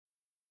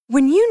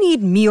When you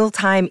need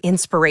mealtime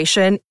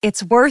inspiration,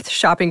 it's worth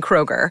shopping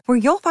Kroger, where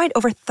you'll find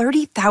over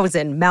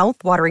 30,000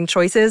 mouth-watering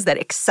choices that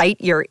excite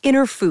your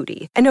inner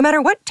foodie. And no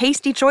matter what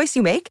tasty choice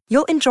you make,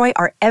 you'll enjoy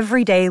our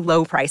everyday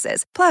low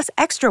prices, plus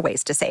extra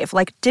ways to save,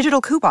 like digital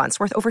coupons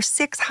worth over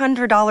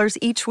 $600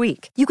 each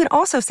week. You can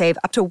also save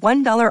up to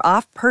 $1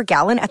 off per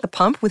gallon at the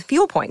pump with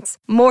fuel points.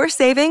 More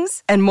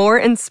savings and more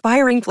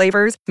inspiring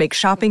flavors make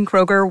shopping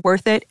Kroger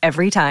worth it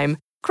every time.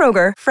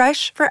 Kroger,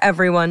 fresh for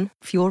everyone.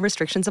 Fuel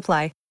restrictions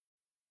apply.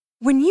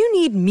 When you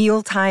need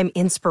mealtime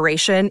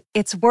inspiration,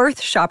 it's worth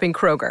shopping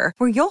Kroger,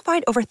 where you'll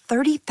find over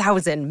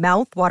 30,000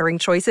 mouth-watering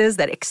choices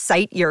that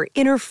excite your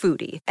inner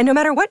foodie. And no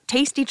matter what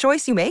tasty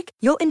choice you make,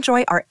 you'll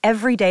enjoy our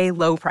everyday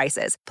low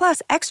prices,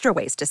 plus extra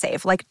ways to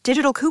save, like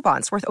digital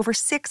coupons worth over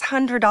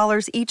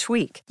 $600 each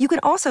week. You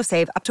can also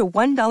save up to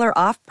 $1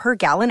 off per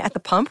gallon at the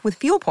pump with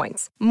fuel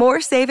points.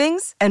 More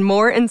savings and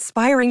more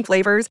inspiring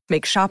flavors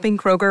make shopping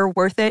Kroger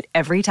worth it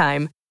every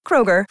time.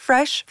 Kroger,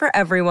 fresh for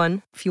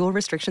everyone. Fuel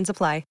restrictions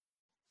apply.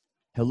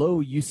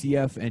 Hello,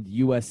 UCF and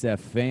USF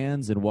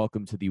fans, and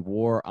welcome to the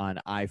War on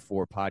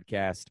I-4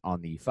 podcast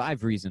on the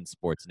 5 Reasons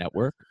Sports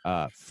Network,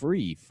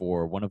 free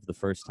for one of the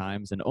first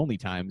times and only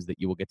times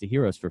that you will get to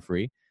hear us for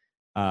free.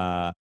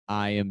 I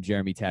am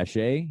Jeremy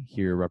Taché,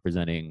 here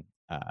representing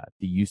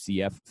the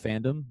UCF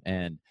fandom,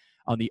 and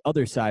on the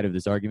other side of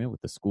this argument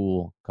with the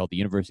school called the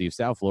University of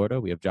South Florida,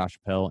 we have Josh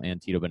Appel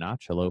and Tito Benach.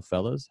 Hello,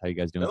 fellas. How you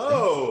guys doing today?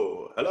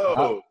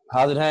 Hello.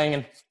 How's it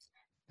hanging?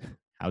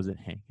 How's it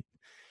hanging?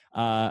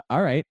 All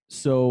right,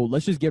 so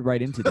let's just get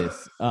right into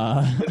this.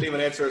 Didn't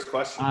even answer his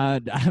question.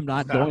 I'm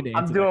not going to answer.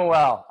 I'm doing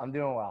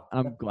well.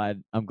 I'm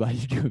glad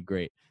you're doing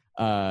great.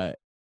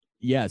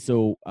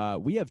 So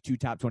we have 2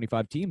 top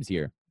 25 teams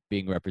here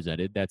being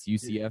represented. That's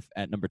UCF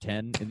at number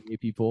 10 in the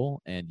AP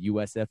poll and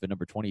USF at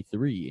number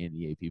 23 in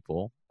the AP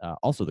poll,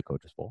 also the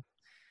coaches poll.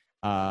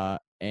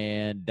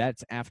 And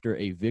that's after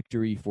a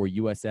victory for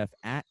USF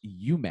at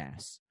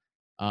UMass.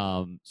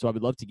 So I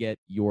would love to get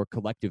your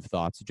collective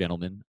thoughts,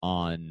 gentlemen,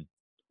 on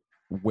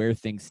where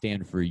things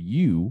stand for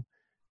you,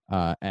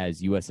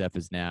 as USF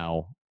is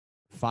now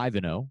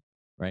 5-0,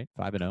 right?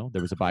 5-0.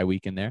 There was a bye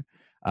week in there.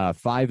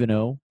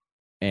 5-0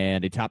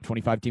 and a top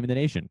 25 team in the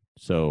nation.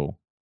 So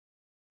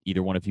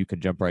either one of you can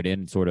jump right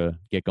in and sort of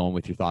get going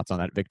with your thoughts on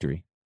that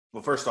victory.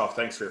 Well, first off,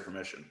 thanks for your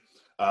permission.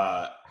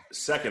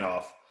 Second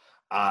off,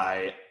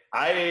 I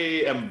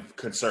am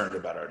concerned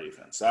about our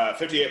defense.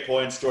 58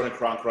 points, Jordan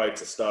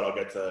Cronkrite's a stud. I'll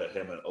get to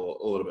him a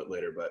little bit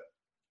later, but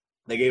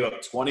they gave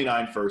up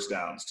 29 first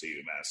downs to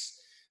UMass.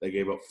 They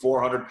gave up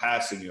 400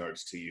 passing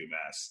yards to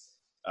UMass.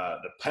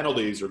 The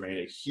penalties remain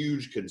a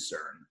huge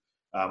concern.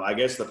 I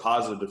guess the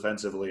positive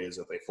defensively is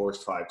that they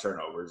forced 5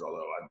 turnovers, although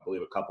I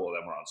believe a couple of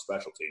them were on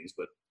special teams.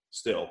 But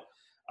still,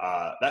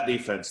 that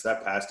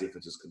pass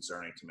defense is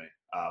concerning to me.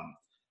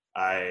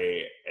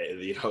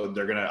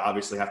 They're going to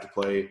obviously have to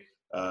play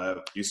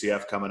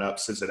UCF coming up.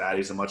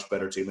 Cincinnati's a much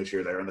better team this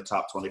year. They're in the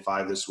top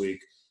 25 this week.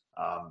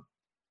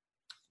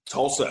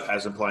 Tulsa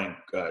hasn't playing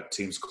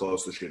teams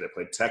close this year. They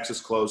played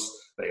Texas close.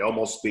 They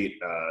almost beat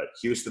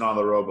Houston on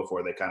the road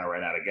before they kind of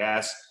ran out of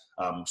gas.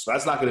 So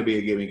that's not going to be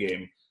a gimme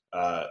game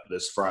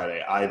this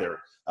Friday either.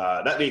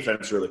 That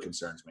defense really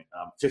concerns me.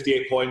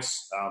 58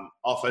 points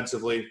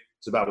offensively.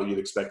 It's about what you'd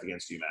expect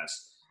against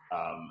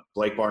UMass.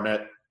 Blake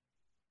Barnett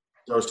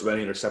throws too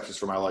many interceptions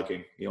for my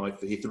liking.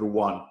 He threw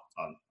 1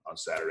 on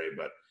Saturday,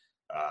 but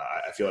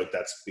I feel like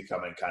that's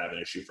becoming kind of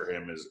an issue for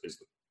him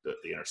is the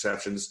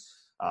interceptions.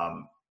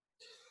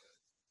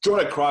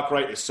 Jordan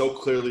Cronkrite is so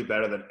clearly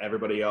better than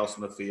everybody else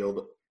in the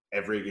field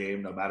every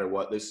game, no matter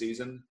what this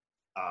season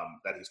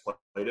that he's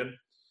played in.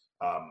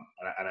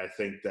 And I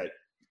think that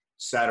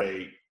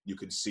Saturday you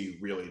can see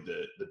really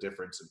the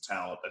difference in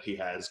talent that he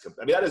has.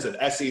 I mean, that is an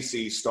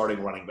SEC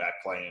starting running back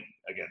playing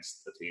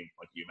against a team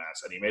like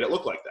UMass, and he made it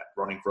look like that,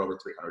 running for over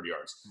 300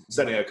 yards,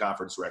 setting a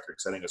conference record,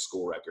 setting a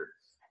school record.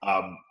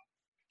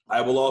 I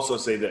will also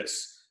say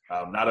this,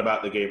 not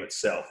about the game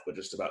itself, but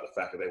just about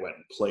the fact that they went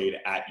and played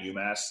at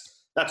UMass.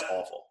 That's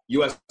awful.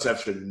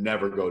 USF should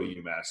never go to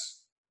UMass.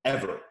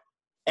 Ever.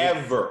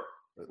 We're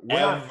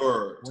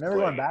never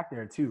going back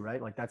there, too, right?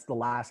 Like, that's the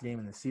last game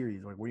in the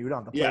series. Like, where you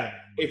don't have to play. Yeah.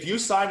 If you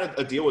sign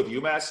a deal with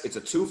UMass, it's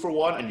a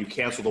 2-for-1, and you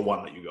cancel the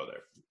one that you go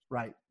there.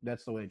 Right.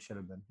 That's the way it should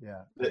have been.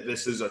 Yeah.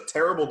 This is a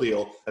terrible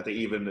deal that they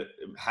even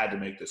had to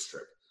make this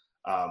trip.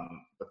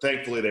 But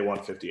thankfully, they won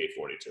 58-42.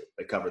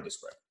 They covered the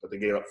spread. But they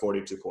gave up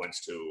 42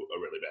 points to a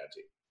really bad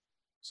team.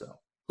 So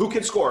 – who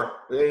can score?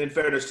 In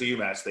fairness to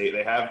UMass,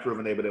 they have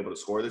proven they've been able to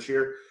score this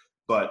year,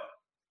 but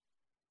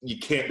you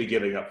can't be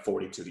giving up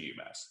 42 to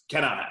UMass.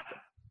 Cannot happen.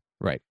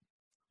 Right.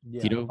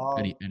 Yeah. Tito,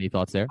 any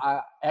thoughts there?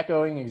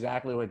 Echoing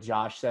exactly what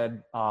Josh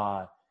said,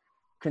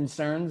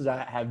 concerns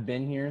that have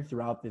been here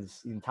throughout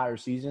this entire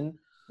season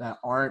that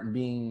aren't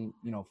being,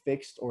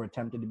 fixed or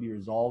attempted to be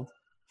resolved.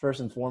 First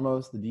and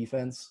foremost, the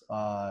defense.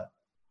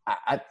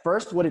 At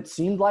first, what it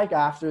seemed like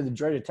after the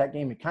Georgia Tech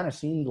game, it kind of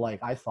seemed like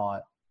I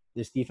thought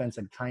this defense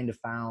had kind of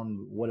found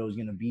what it was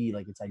going to be,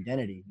 like its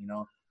identity,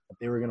 that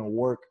they were going to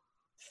work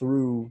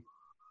through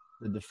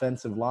the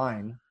defensive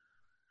line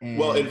And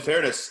well, in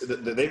fairness,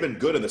 they've been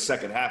good in the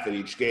second half of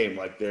each game.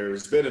 Like,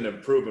 there's been an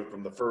improvement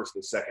from the first to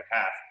the second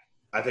half,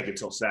 I think,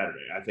 until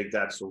Saturday. I think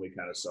that's when we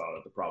kind of saw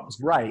that the problems.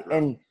 Right.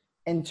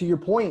 And to your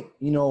point,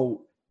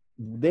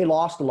 they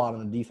lost a lot on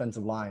the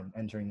defensive line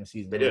entering the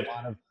season. They did.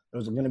 There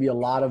was going to be a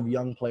lot of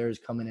young players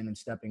coming in and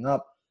stepping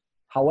up.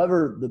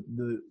 However,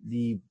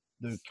 the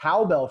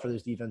cowbell for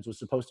this defense was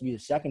supposed to be the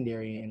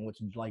secondary, and what's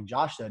like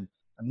Josh said,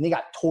 I mean, they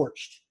got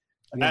torched.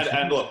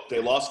 And look, they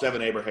lost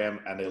Devin Abraham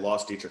and they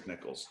lost Dietrich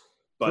Nichols.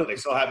 But they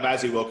still have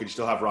Mazzy Wilkins,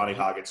 still have Ronnie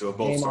Hoggins, who have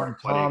both started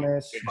playing.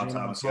 Jamon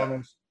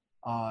Thomas.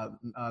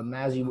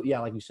 Mazzy,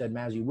 like you said,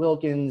 Mazzy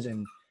Wilkins,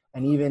 and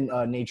even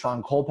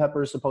Natron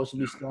Culpepper is supposed to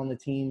be still on the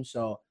team.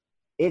 So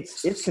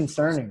it's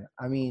concerning.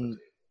 I mean,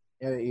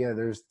 yeah,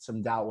 there's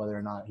some doubt whether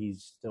or not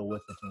he's still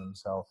with the team.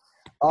 So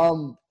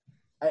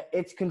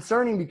it's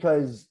concerning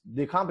because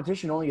the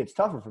competition only gets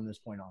tougher from this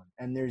point on,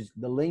 and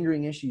the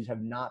lingering issues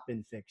have not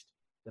been fixed.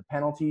 The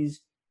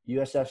penalties.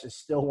 USF is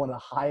still one of the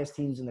highest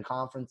teams in the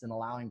conference in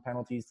allowing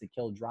penalties to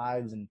kill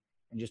drives and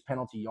just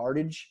penalty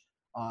yardage.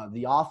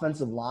 The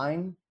offensive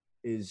line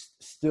is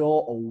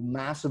still a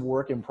massive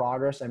work in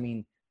progress. I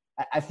mean,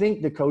 I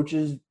think the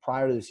coaches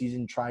prior to the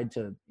season tried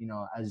to,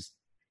 as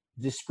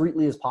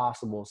discreetly as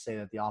possible, say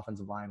that the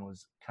offensive line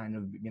was kind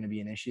of going to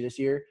be an issue this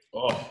year.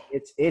 Oh.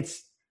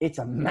 It's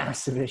a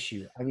massive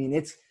issue. I mean,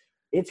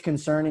 it's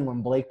concerning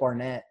when Blake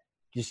Barnett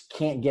just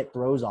can't get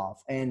throws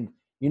off. And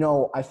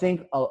I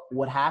think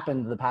what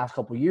happened the past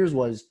couple of years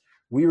was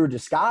we were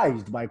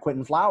disguised by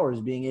Quentin Flowers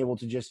being able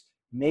to just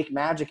make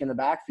magic in the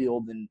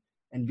backfield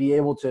and be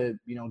able to,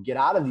 get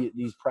out of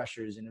these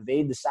pressures and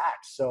evade the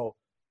sacks. So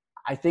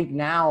I think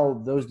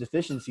now those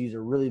deficiencies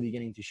are really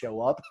beginning to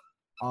show up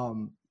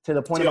to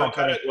the point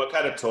what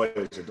kind of toy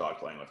is your dog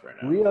playing with right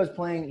now?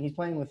 He's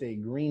playing with a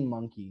green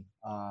monkey.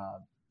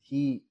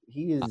 He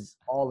is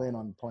all in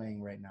on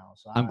playing right now.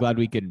 So I'm glad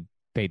we can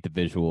paint the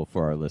visual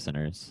for our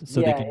listeners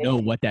so they can know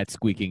what that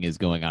squeaking is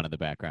going on in the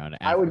background.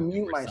 I would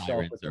mute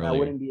myself, but then I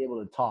wouldn't be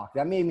able to talk.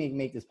 That made me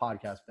make this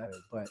podcast better.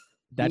 But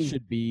that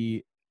should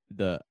be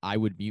I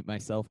would mute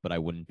myself, but I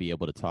wouldn't be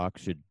able to talk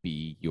should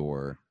be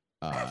your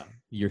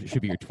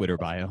Twitter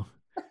bio.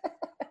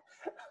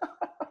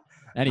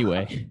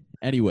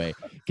 Anyway,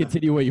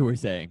 continue what you were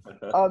saying.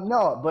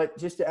 No, but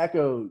just to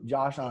echo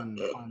Josh on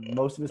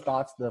most of his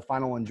thoughts, the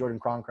final one,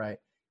 Jordan Cronkite,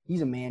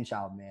 he's a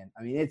man-child, man.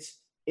 I mean,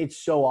 it's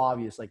so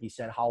obvious, like he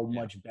said, how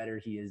much better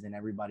he is than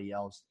everybody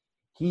else.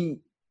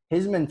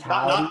 His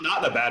mentality –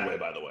 Not in a bad way,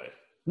 by the way.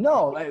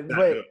 No,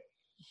 but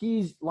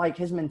he's like –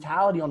 his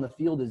mentality on the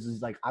field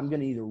is like, I'm going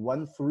to either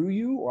run through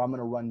you or I'm going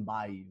to run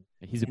by you.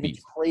 He's a beast.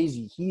 It's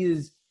crazy. He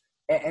is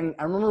 – and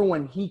I remember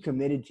when he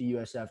committed to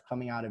USF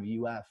coming out of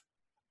UF,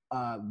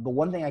 the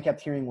one thing I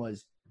kept hearing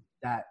was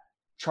that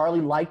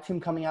Charlie liked him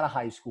coming out of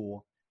high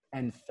school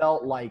and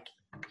felt like –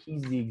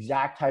 he's the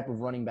exact type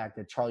of running back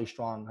that Charlie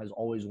Strong has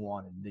always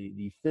wanted.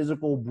 The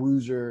physical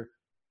bruiser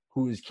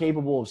who is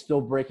capable of still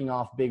breaking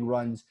off big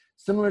runs,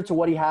 similar to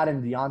what he had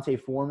in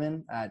Deontay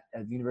Foreman at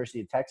the University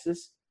of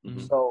Texas.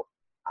 Mm-hmm. So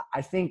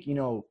I think,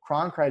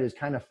 Cronkite has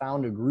kind of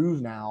found a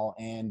groove now.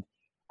 And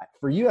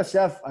for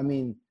USF, I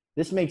mean,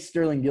 this makes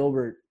Sterling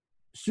Gilbert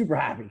super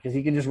happy because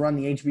he can just run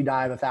the HB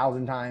dive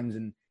 1,000 times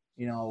and,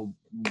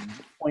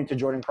 point to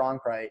Jordan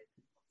Cronkite.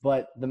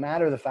 But the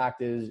matter of the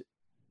fact is,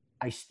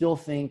 I still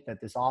think that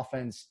this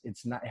offense, it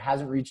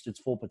hasn't reached its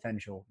full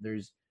potential.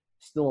 There's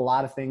still a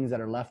lot of things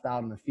that are left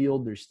out in the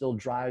field. There's still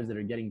drives that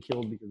are getting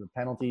killed because of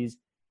penalties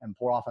and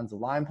poor offensive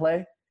line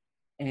play.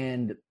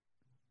 And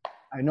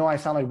I know I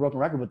sound like a broken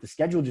record, but the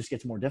schedule just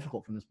gets more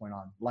difficult from this point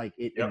on. Like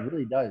it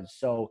really does.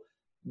 So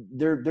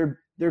they're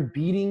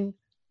beating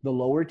the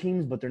lower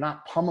teams, but they're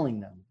not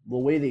pummeling them the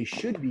way they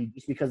should be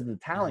just because of the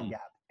talent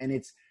gap. And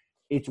it's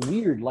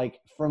weird. Like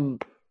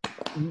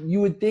you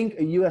would think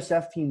a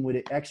USF team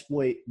would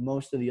exploit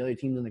most of the other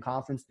teams in the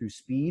conference through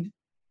speed,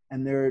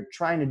 and they're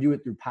trying to do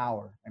it through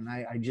power. And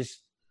I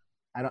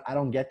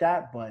don't get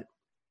that, but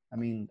I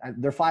mean,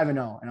 they're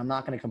 5-0, and I'm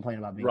not going to complain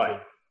about being right.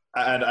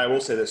 And I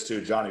will say this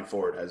too: Johnny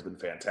Ford has been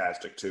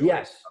fantastic too.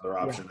 Yes, another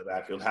option in the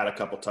backfield. Had a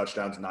couple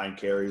touchdowns, 9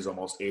 carries,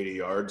 almost 80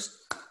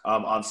 yards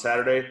on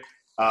Saturday.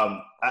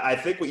 I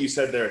think what you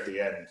said there at the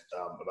end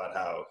about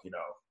how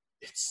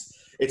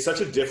it's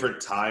such a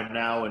different time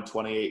now in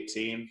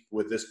 2018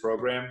 with this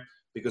program,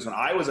 because when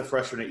I was a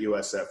freshman at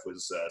USF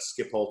was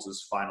Skip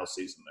Holtz's final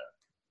season there,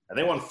 and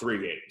they won 3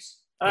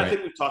 games. And I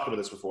think we've talked about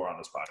this before on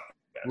this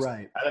podcast.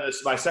 Right. And then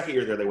it's my second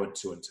year there, they went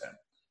 2-10,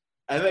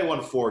 and they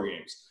won 4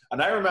 games.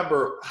 And I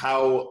remember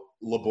how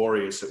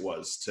laborious it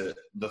was to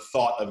the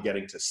thought of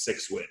getting to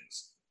 6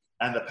 wins.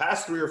 And the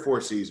past 3 or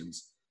 4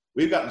 seasons,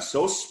 we've gotten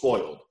so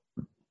spoiled.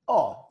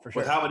 Oh, for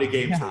sure. With how many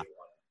games they won,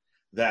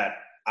 that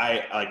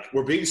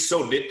we're being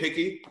so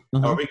nitpicky,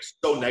 or we're being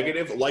so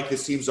negative, like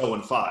this team's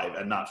 0-5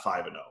 and not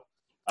 5-0.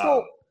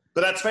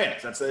 But that's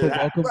fans.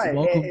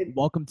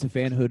 Welcome to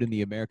fanhood in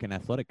the American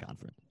Athletic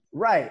Conference.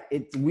 Right.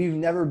 We've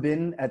never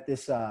been at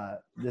this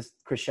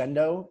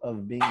crescendo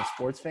of being a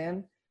sports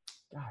fan.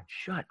 God,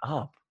 shut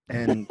up.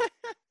 And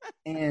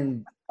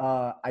And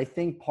I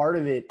think part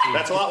of it is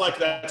That's a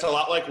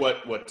lot like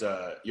what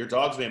your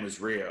dog's name is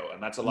Rio,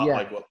 and that's a lot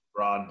like what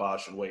Ron,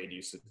 Bosch, and Wade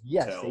used to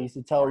tell. They used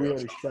to tell Mario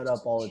Rio to shut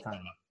up all the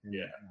time.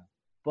 Yeah.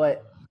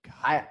 But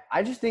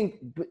I just think,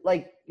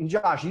 like, and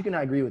Josh, you can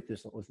agree with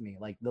this with me.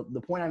 Like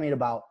the point I made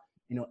about,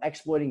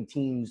 exploiting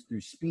teams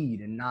through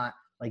speed and not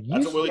like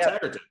that's UCF, what Willie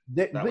Taggart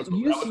did. But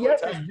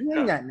UCF is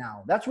doing that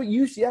now. That's what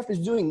UCF is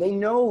doing. They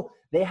know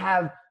they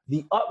have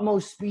the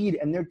utmost speed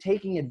and they're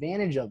taking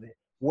advantage of it.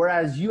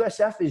 Whereas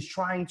USF is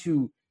trying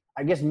to,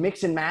 I guess,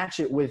 mix and match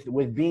it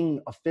with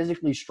being a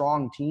physically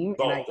strong team.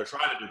 Both. They're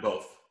trying to do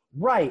both.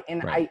 Right.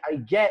 And right. I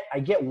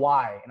get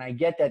why. And I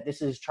get that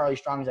this is Charlie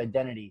Strong's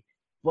identity.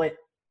 But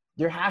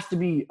there has to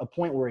be a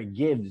point where it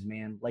gives,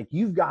 man. Like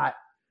you've got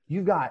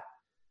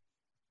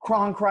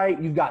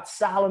Cronkite, you've got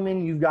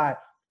Solomon, you've got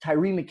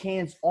Tyree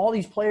McCants, all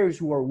these players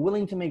who are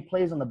willing to make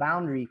plays on the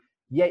boundary,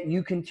 yet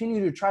you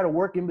continue to try to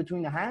work in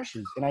between the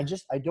hashes. And I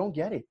don't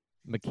get it.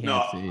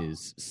 McCants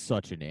is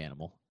such an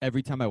animal.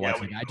 Every time I watch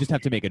him, I just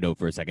have to make a note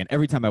for a second.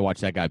 Every time I watch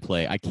that guy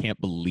play, I can't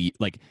believe,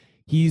 like,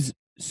 he's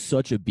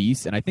such a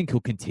beast, and I think he'll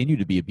continue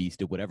to be a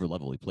beast at whatever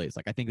level he plays.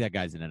 Like, I think that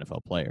guy's an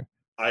NFL player.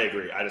 I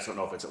agree. I just don't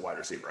know if it's a wide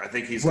receiver. I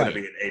think he's going to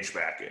be an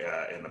H-back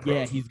in the pros.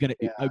 Yeah, he's going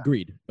to –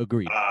 agreed.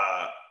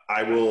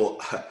 I will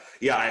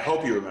 – I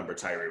hope you remember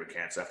Tyree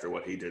McCants after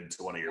what he did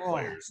to one of your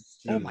players.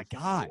 Oh, my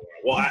God.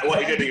 Well, what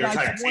he did to your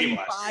entire team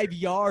last year. 25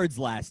 yards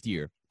last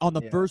year on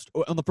the first –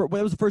 that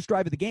was the first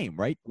drive of the game,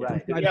 right?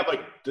 Right. Did he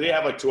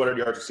have like 200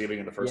 yards receiving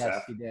in the first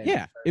half? He did.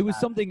 Yeah, it was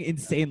something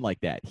insane like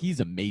that. He's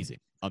amazing.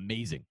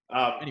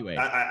 Anyway.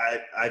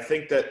 I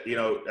think that,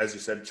 as you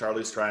said,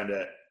 Charlie's trying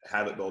to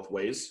have it both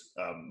ways,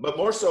 but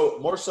more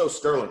so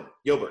Sterling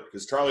Gilbert,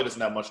 because Charlie doesn't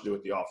have much to do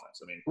with the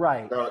offense. I mean,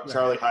 right.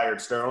 Charlie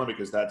hired Sterling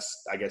because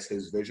that's, I guess,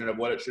 his vision of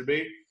what it should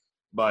be.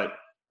 But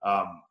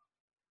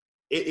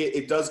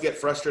it does get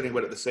frustrating,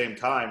 but at the same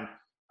time,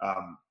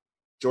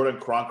 Jordan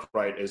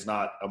Cronkite is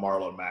not a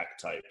Marlon Mack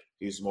type.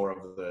 He's more of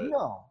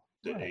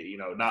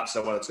not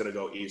someone that's going to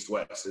go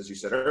east-west. As you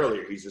said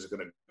earlier, he's just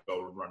going to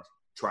go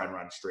try and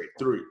run straight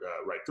through,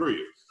 right through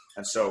you.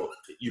 And so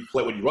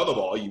when you run the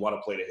ball, you want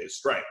to play to his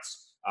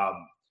strengths.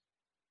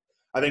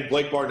 I think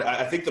Blake Barnett,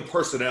 I think the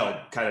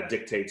personnel kind of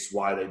dictates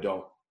why they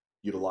don't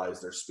utilize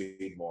their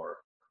speed more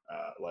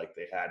like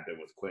they had been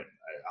with Quentin.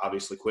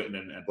 Obviously, Quentin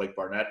and Blake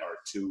Barnett are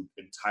two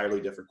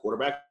entirely different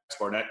quarterbacks.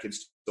 Barnett can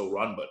still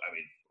run, but I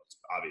mean,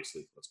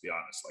 let's be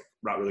honest, like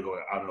not really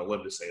going out on a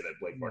limb to say that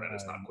Blake Barnett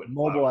is not Quentin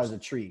mobile Flowers. As a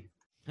tree.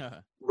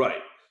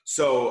 Right.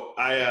 So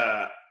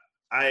I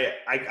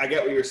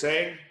get what you're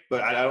saying,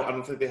 but I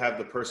don't think they have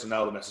the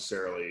personnel to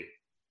necessarily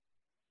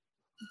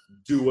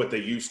do what they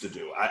used to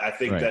do. I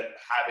think that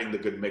having the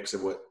good mix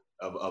of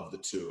the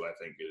two, I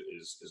think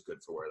is good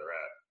for where they're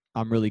at.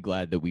 I'm really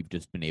glad that we've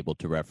just been able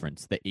to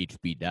reference the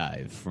HB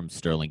dive from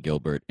Sterling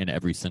Gilbert in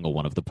every single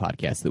one of the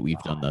podcasts that we've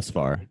done thus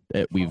far.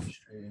 We've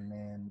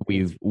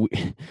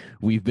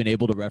been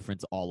able to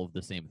reference all of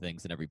the same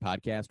things in every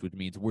podcast, which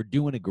means we're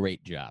doing a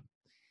great job.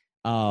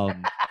 We're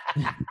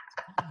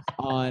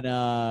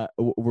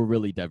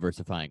really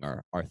diversifying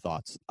our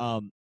thoughts.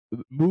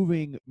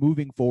 Moving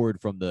forward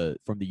from the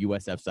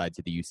USF side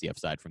to the UCF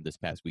side from this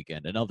past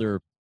weekend,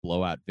 another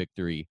blowout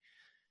victory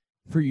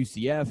for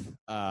UCF.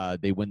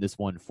 They win this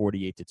one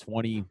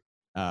 48-20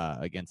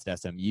 against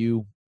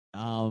SMU.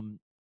 And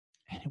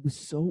it was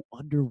so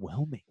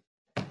underwhelming.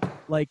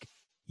 Like,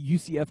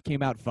 UCF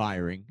came out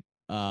firing,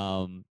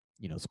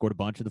 scored a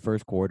bunch in the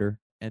first quarter,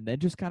 and then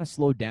just kind of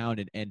slowed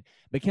down. And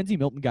Mackenzie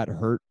Milton got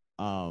hurt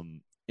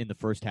in the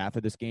first half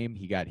of this game.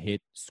 He got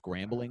hit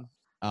scrambling,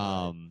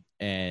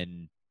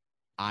 and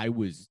I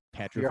was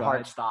petrified. Your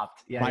heart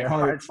stopped. Yeah, my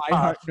heart.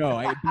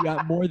 No,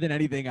 more than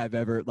anything I've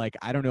ever, like,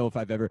 I don't know if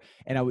I've ever.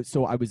 And I was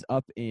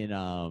up in,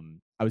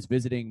 I was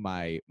visiting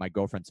my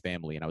girlfriend's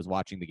family, and I was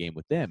watching the game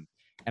with them.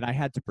 And I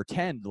had to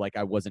pretend like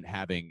I wasn't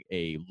having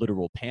a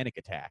literal panic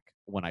attack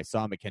when I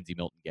saw Mackenzie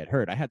Milton get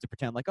hurt. I had to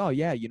pretend like, oh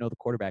yeah, the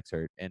quarterback's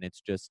hurt, and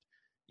it's just,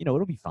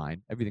 it'll be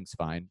fine. Everything's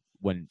fine.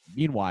 When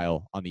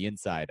meanwhile on the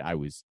inside, I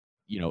was,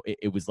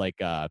 it was like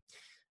that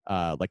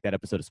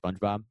episode of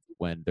SpongeBob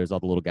when there's all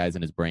the little guys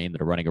in his brain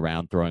that are running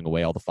around throwing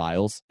away all the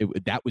files.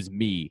 That was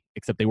me,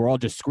 except they were all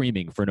just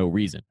screaming for no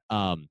reason.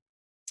 And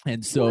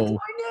so, what's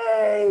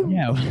my name?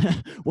 Yeah,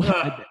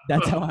 well,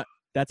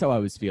 that's how I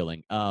was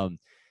feeling.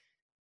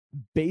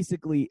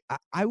 Basically,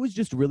 I was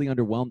just really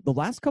underwhelmed. The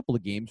last couple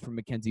of games from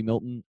Mackenzie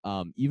Milton,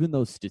 even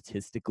though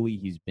statistically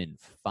he's been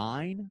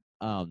fine,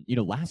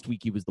 last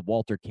week he was the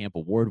Walter Camp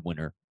Award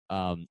winner,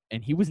 and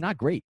he was not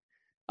great.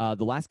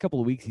 The last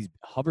couple of weeks, he's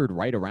hovered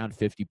right around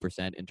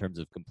 50% in terms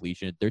of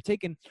completion. I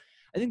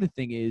think the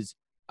thing is,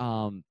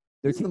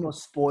 this is the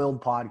most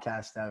spoiled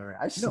podcast ever.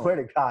 I swear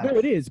to God. No,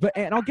 it is.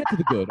 And I'll get to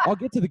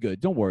the good.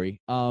 Don't worry.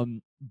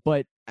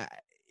 But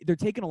they're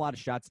taking a lot of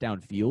shots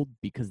downfield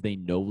because they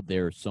know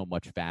they're so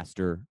much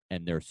faster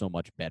and they're so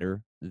much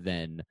better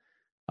than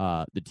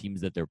the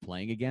teams that they're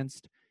playing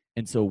against.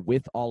 And so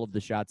with all of the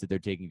shots that they're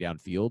taking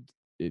downfield,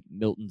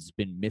 Milton's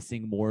been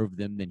missing more of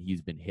them than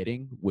he's been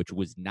hitting, which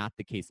was not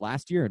the case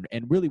last year,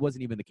 and really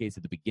wasn't even the case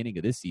at the beginning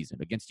of this season.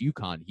 Against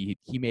UConn,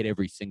 he made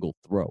every single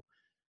throw.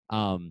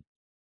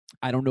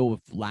 I don't know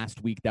if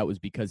last week that was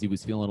because he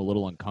was feeling a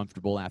little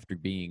uncomfortable after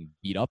being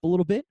beat up a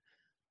little bit,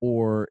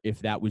 or if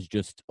that was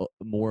just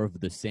more of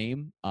the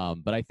same.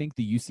 But I think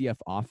the UCF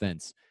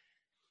offense,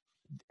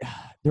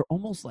 they're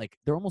almost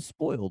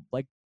spoiled.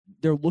 Like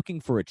they're looking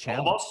for a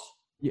challenge. Almost?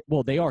 Yeah,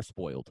 well, they are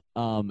spoiled.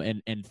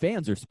 And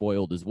fans are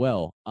spoiled as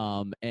well.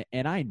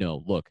 And I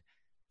know, look,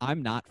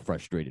 I'm not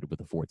frustrated with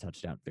a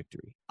 4-touchdown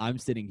victory. I'm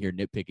sitting here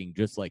nitpicking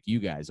just like you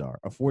guys are.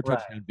 A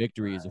 4-touchdown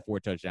victory is a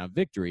 4-touchdown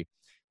victory.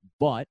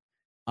 But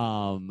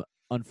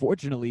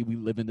unfortunately, we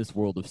live in this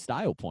world of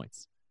style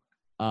points.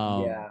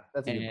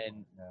 That's a good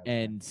point.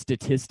 And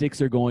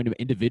statistics are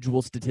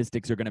individual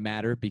statistics are going to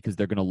matter because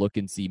they're going to look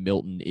and see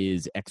Milton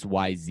is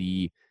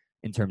XYZ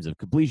in terms of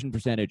completion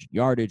percentage,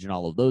 yardage, and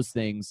all of those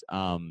things.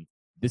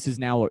 This is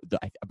now,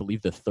 I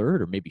believe, the third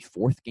or maybe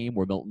fourth game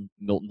where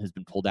Milton has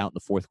been pulled out in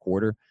the fourth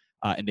quarter,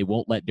 and they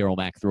won't let Daryl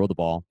Mack throw the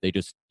ball. They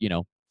just,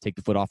 take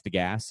the foot off the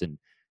gas. And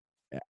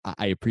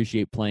I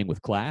appreciate playing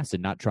with class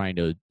and not trying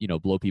to,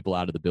 blow people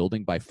out of the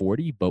building by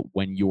 40. But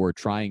when you're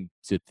trying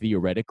to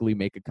theoretically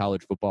make a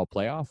college football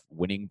playoff,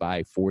 winning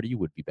by 40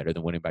 would be better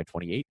than winning by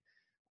 28.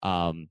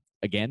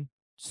 Again,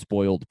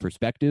 spoiled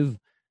perspective,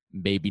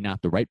 maybe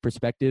not the right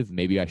perspective.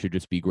 Maybe I should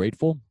just be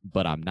grateful,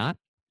 but I'm not.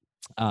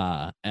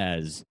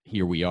 As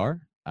here we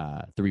are,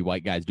 3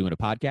 white guys doing a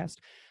podcast.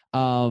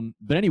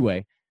 But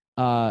anyway,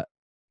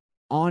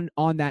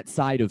 on that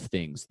side of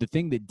things, the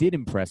thing that did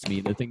impress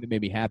me, the thing that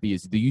made me happy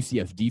is the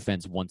UCF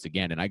defense once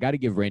again. And I got to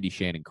give Randy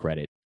Shannon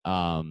credit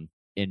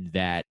in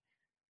that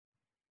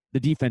the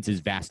defense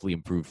is vastly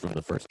improved from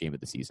the first game of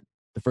the season.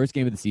 The first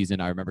game of the season,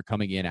 I remember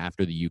coming in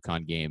after the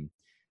UConn game,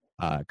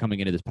 coming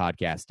into this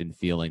podcast and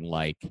feeling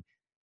like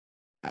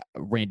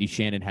Randy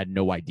Shannon had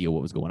no idea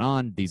what was going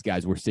on. These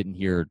guys were sitting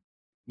here,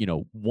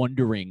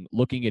 wondering,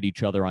 looking at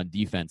each other on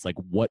defense, like,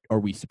 what are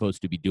we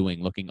supposed to be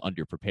doing, looking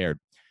underprepared.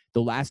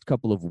 The last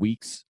couple of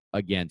weeks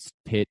against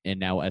Pitt and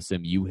now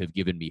SMU have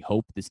given me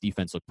hope. This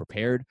defense looked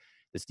prepared.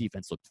 This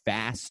defense looked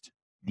fast.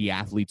 The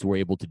athletes were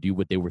able to do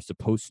what they were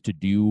supposed to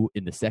do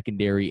in the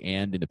secondary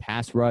and in the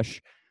pass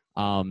rush.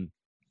 And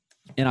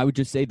I would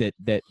just say that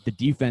the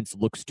defense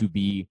looks to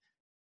be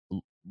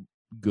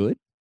good,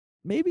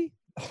 maybe,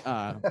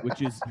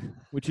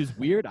 which is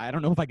weird. I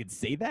don't know if I could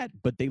say that,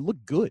 but they look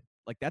good.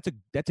 Like that's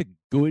a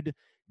good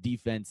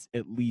defense,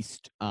 at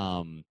least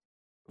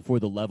for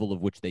the level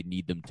of which they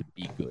need them to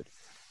be good.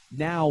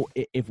 Now,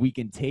 if we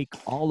can take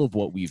all of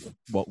what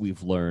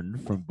we've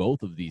learned from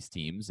both of these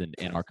teams and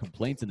our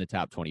complaints in the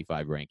top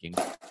 25 ranking,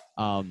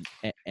 and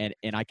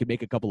I could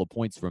make a couple of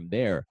points from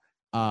there.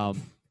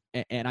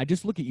 And I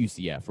just look at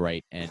UCF,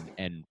 right?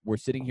 And we're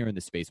sitting here in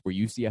the space where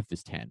UCF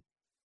is 10,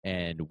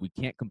 and we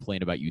can't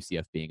complain about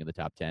UCF being in the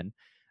top 10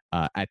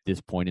 at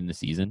this point in the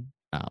season.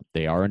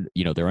 They are,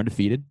 they're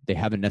undefeated. They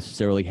haven't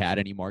necessarily had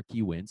any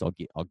marquee wins.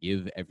 I'll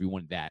give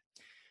everyone that.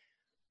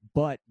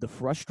 But the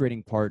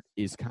frustrating part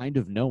is kind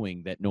of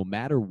knowing that no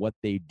matter what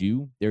they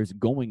do, there's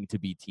going to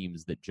be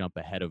teams that jump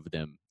ahead of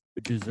them,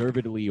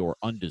 deservedly or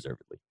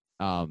undeservedly.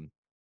 And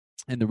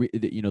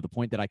the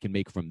point that I can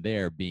make from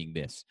there being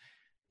this: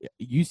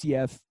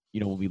 UCF,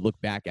 when we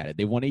look back at it,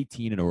 they won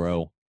 18 in a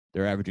row.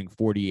 They're averaging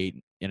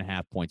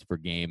 48.5 points per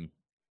game,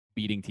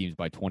 beating teams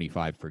by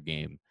 25 per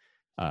game.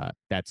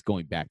 That's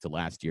going back to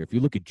last year. If you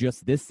look at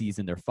just this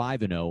season, they're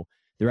 5-0.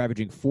 They're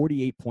averaging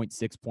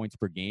 48.6 points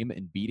per game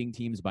and beating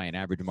teams by an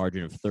average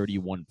margin of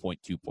 31.2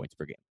 points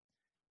per game.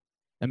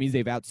 That means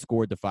they've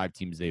outscored the 5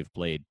 teams they've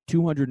played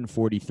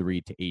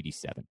 243 to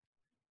 87.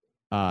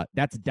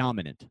 That's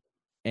dominant.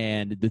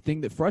 And the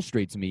thing that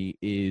frustrates me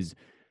is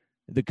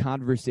the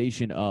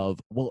conversation of,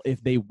 well,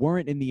 if they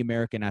weren't in the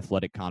American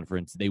Athletic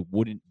Conference, they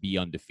wouldn't be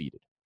undefeated.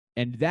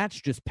 And that's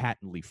just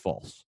patently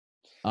false.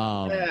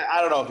 I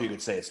don't know if you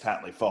could say it's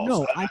patently false.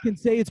 No, I can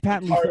say it's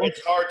patently false.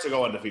 It's hard to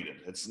go undefeated.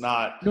 It's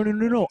not.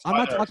 No. I'm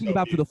not talking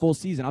about for the full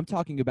season. I'm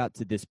talking about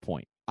to this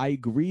point. I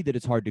agree that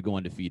it's hard to go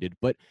undefeated,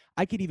 but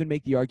I could even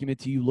make the argument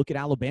to you, look at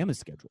Alabama's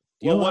schedule.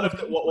 What if,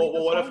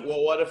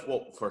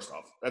 first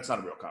off, that's not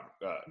a real comment.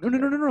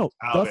 No.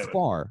 Thus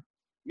far.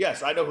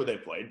 Yes, I know who they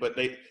played, but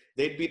they'd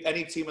beat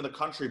any team in the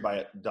country by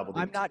a double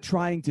digit. I'm not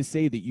trying to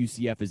say that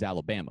UCF is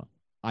Alabama.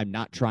 I'm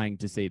not trying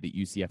to say that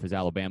UCF is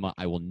Alabama.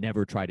 I will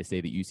never try to say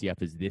that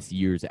UCF is this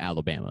year's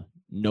Alabama.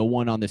 No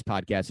one on this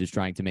podcast is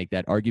trying to make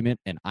that argument,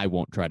 and I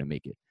won't try to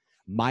make it.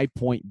 My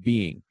point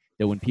being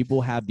that when people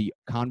have the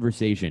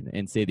conversation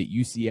and say that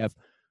UCF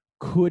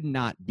could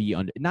not be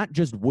not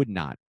just would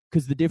not,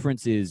 because the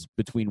difference is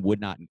between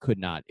would not and could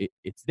not,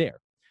 it's there.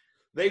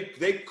 They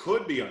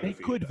could be undefeated.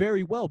 They could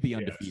very well be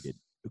undefeated.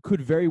 Yes.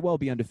 Could very well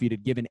be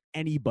undefeated given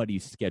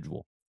anybody's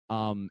schedule.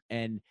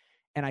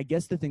 And I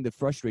guess the thing that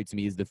frustrates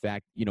me is the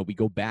fact, we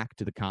go back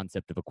to the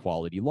concept of a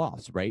quality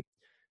loss, right?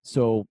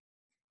 So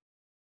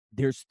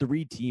there's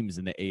 3 teams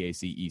in the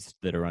AAC East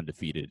that are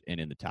undefeated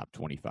and in the top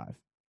 25.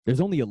 There's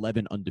only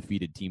 11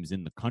 undefeated teams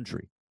in the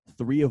country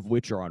 3 of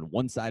which are on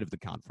one side of the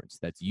conference.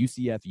 That's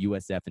UCF,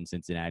 USF, and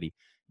Cincinnati.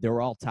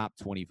 They're all top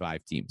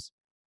 25 teams.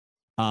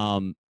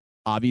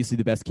 Obviously,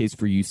 the best case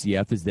for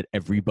UCF is that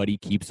everybody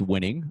keeps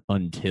winning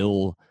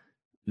until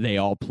they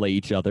all play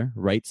each other,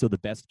 right? So the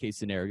best case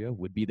scenario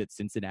would be that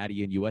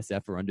Cincinnati and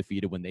USF are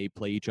undefeated when they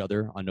play each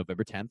other on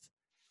November 10th.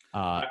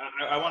 I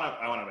want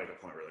to make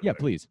a point really quick. Yeah,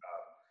 please.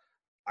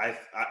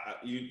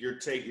 You're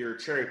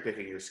cherry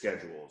picking your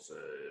schedules,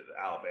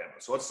 Alabama.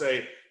 So let's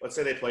say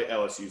they play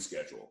LSU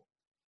schedule.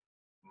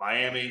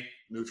 Miami,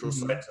 neutral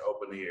site to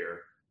open the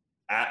year,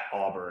 at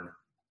Auburn,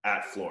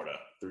 at Florida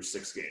through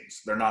 6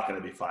 games. They're not going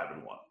to be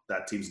 5-1.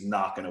 That team's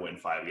not going to win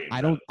 5 games.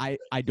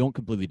 I don't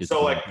completely disagree.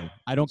 So like,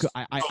 I don't.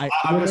 I'm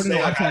going to say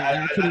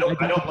I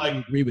don't like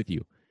agree with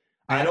you.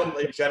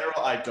 In general,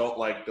 I don't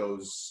like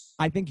those.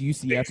 I think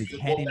UCF is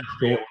head and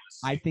shoulders.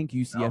 I think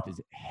UCF is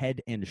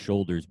head and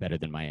shoulders better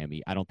than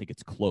Miami. I don't think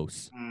it's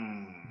close.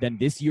 Then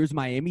this year's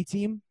Miami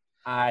team.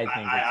 I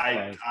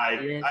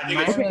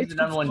think it's the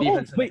number one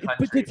defense in the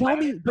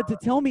country. But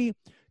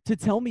to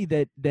tell me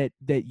that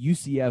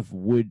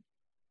UCF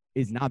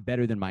is not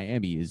better than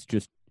Miami is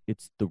just,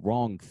 it's the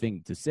wrong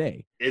thing to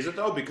say. Is it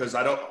though? Because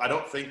I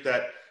don't think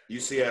that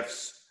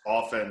UCF's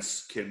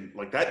offense can,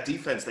 like, that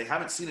defense. They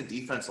haven't seen a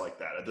defense like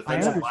that.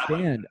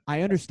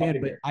 I understand,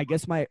 but I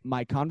guess my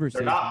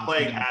conversation. They're not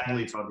playing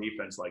athletes on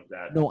defense like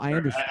that. No, I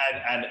understand.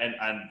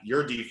 And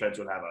your defense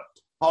would have a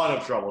ton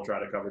of trouble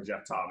trying to cover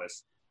Jeff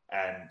Thomas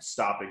and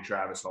stopping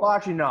Travis Homer. Well,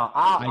 actually, no.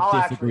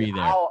 I disagree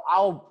there.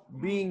 I'll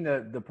being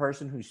the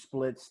person who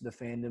splits the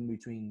fandom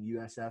between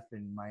USF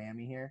and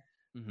Miami here,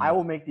 I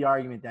will make the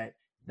argument that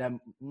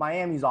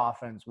Miami's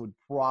offense would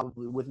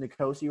probably, with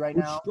Nkosi right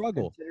now,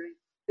 struggle.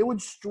 It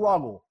would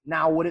struggle.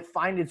 Now, would it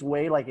find its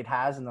way like it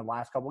has in the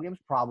last couple of games?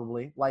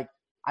 Probably. Like,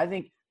 I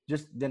think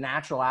just the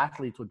natural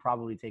athletes would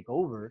probably take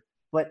over,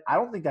 but I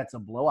don't think that's a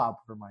blowout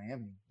for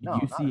Miami. No,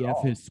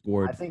 UCF has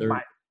scored.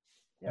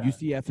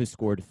 UCF has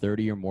scored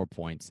 30 or more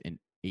points in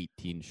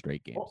 18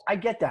 straight games. Well, I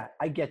get that.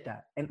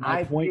 And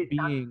my point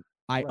being,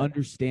 I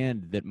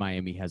understand that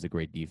Miami has a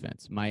great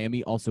defense.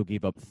 Miami also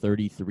gave up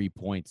 33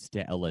 points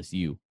to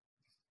LSU.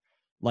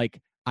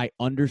 Like, I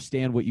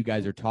understand what you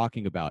guys are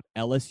talking about.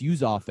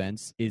 LSU's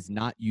offense is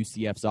not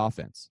UCF's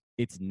offense.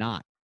 It's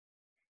not.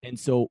 And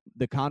so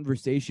the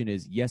conversation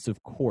is, yes,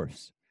 of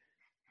course,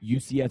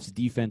 UCF's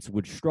defense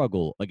would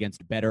struggle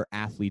against better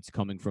athletes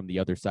coming from the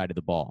other side of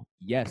the ball.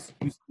 Yes,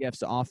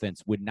 UCF's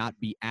offense would not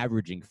be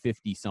averaging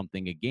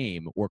 50-something a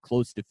game or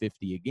close to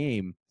 50 a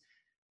game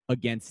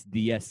against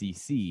the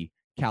SEC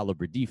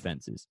caliber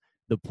defenses.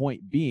 The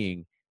point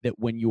being that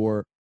when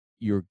you're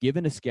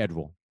given a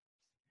schedule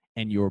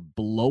and you're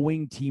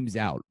blowing teams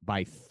out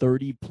by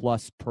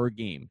 30-plus per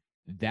game,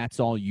 that's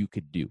all you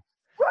could do.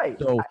 Right.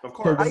 So, of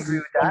course. I agree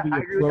with that. I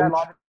agree with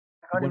that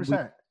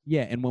 100%.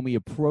 Yeah, and when we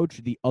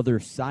approach the other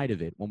side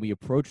of it, when we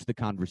approach the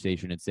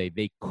conversation and say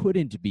they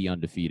couldn't be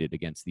undefeated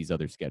against these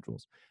other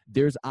schedules,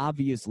 there's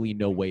obviously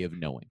no way of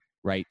knowing,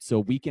 right? So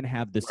we can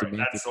have the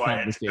semantic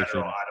conversation. I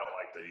don't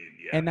like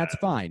the and that's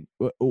fine.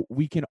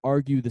 We can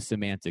argue the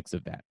semantics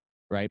of that,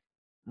 right?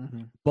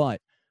 Mm-hmm. But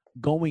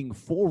going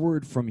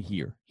forward from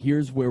here,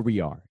 here's where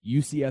we are.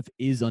 UCF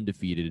is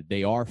undefeated.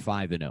 They are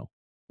 5-0,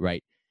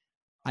 right?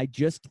 I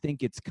just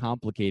think it's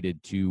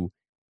complicated to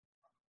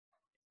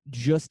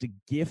just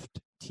gift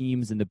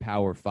teams in the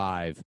Power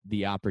 5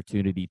 the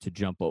opportunity to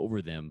jump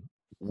over them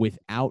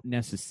without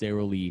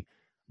necessarily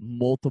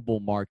multiple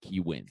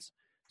marquee wins.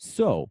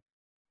 So,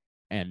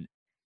 and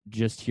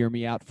just hear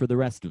me out for the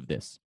rest of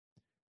this.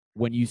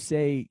 When you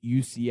say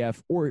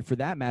UCF, or for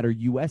that matter,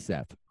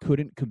 USF,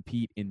 couldn't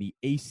compete in the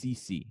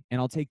ACC,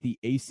 and I'll take the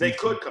ACC. They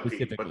could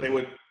compete, but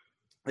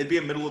they'd be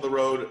a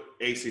middle-of-the-road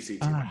ACC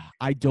team.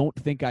 I don't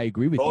think I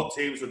agree with you. Both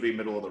teams would be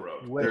middle of the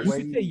road. You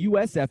could say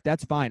USF,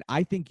 that's fine.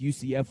 I think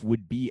UCF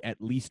would be at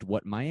least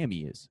what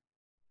Miami is.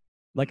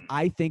 Like,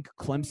 I think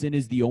Clemson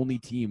is the only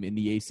team in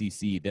the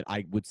ACC that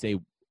I would say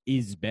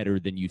is better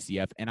than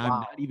UCF, and I'm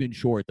not even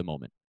sure at the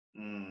moment.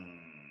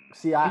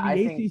 See, I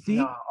think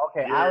no,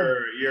 okay.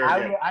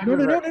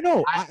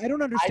 No. I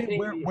don't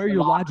understand where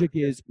your logic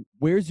is.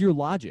 Where's your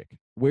logic?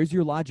 Where's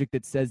your logic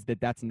that says that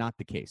that's not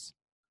the case?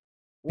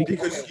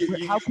 Because you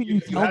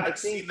haven't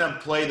seen them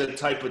play the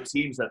type of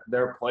teams that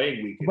they're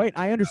playing week. Right,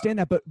 I understand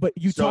that, but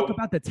you talk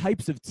about the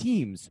types of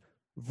teams: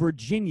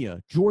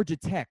 Virginia, Georgia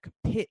Tech,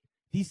 Pitt.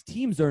 These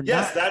teams are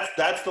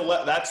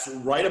that's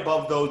right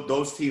above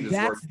those teams.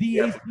 That's the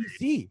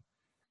ACC.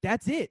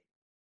 That's it.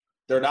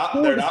 They're not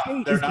better.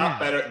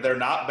 They're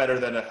not better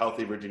than a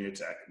healthy Virginia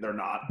Tech. They're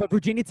not. But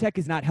Virginia Tech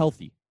is not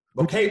healthy.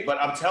 Okay, but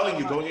I'm telling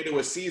you, going into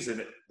a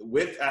season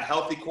with a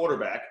healthy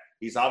quarterback,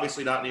 he's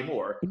obviously not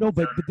anymore. No,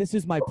 but this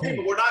is my point.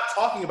 But we're not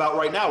talking about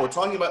right now. We're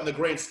talking about in the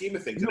grand scheme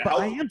of things. No, but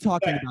I am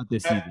talking about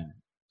this season.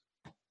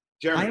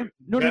 Jeremy,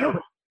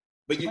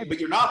 But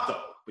you're not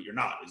though. But you're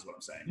not is what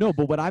I'm saying. No,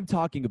 but what I'm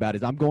talking about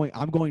is I'm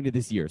going to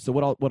this year. So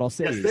what I'll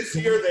say is this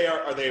year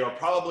they are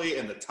probably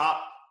in the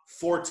top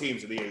 4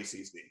 teams of the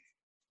ACC.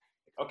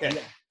 Okay.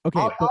 Okay,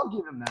 I'll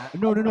give him that.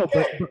 no.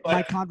 Okay, But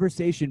my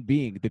conversation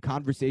being,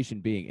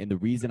 and the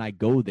reason I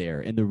go there,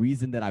 and the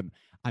reason that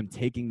I'm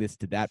taking this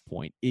to that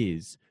point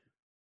is,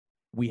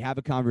 we have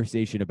a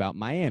conversation about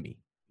Miami.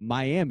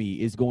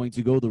 Miami is going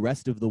to go the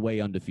rest of the way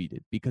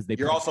undefeated because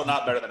You're also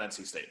not better than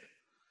NC State.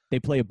 They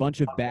play a bunch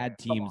of bad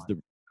teams.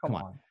 Come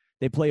on.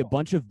 They play a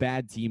bunch of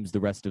bad teams the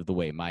rest of the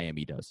way.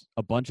 Miami does.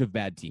 A bunch of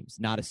bad teams.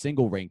 Not a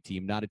single ranked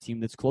team. Not a team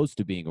that's close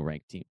to being a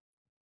ranked team.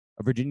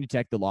 A Virginia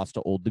Tech that lost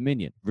to Old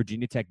Dominion.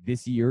 Virginia Tech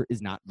this year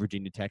is not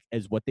Virginia Tech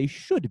as what they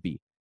should be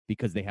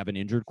because they have an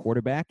injured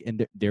quarterback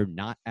and they're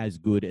not as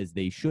good as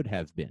they should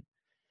have been.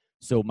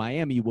 So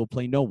Miami will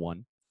play no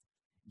one,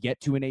 get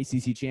to an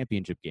ACC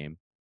championship game,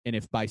 and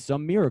if by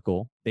some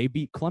miracle they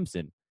beat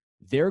Clemson,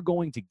 they're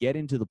going to get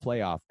into the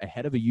playoff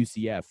ahead of a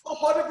UCF.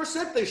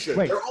 100% they should.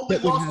 Right. They're only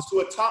lost to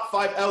a top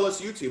 5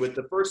 LSU team at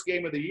the first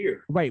game of the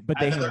year. Right, but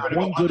they have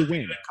one good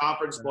win.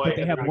 Conference play. But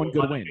they have one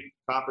good win.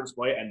 Conference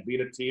play and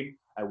beat a team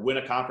and win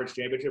a conference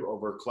championship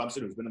over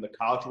Clemson, who's been in the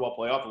college football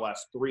playoff the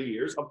last 3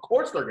 years. Of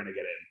course they're going to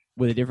get in.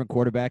 With a different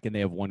quarterback, and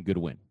they have one good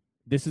win.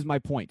 This is my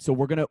point. So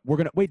we're gonna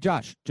wait,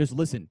 Josh. Just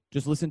listen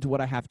to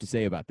what I have to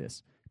say about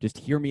this. Just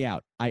hear me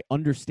out. I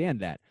understand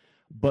that,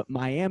 but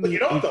Miami. But you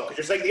don't though, because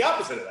you're saying the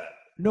opposite of that.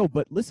 No,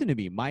 but listen to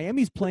me.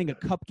 Miami's playing a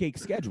cupcake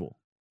schedule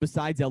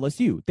besides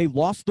LSU. They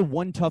lost the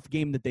one tough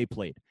game that they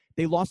played.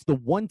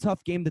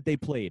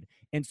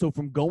 And so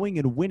from going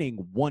and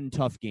winning one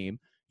tough game,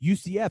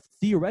 UCF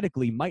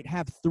theoretically might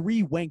have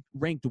 3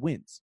 ranked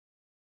wins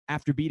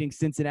after beating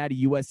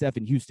Cincinnati, USF,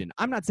 and Houston.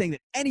 I'm not saying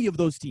that any of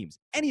those teams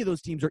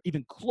are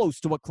even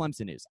close to what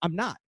Clemson is. I'm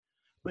not.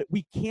 But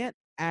we can't,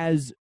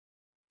 as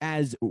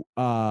a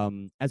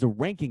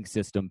ranking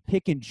system,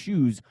 pick and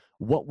choose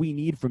what we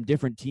need from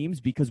different teams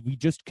because we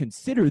just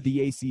consider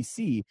the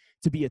ACC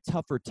to be a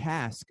tougher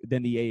task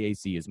than the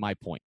AAC is my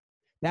point.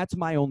 That's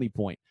my only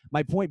point.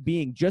 My point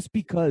being, just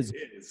because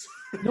it is.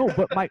 no,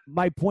 but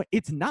my point,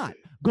 it's not.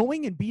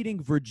 Going and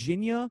beating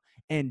Virginia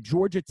and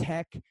Georgia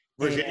Tech.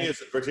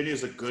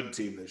 Virginia's a good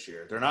team this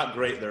year. They're not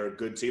great. They're a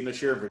good team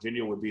this year.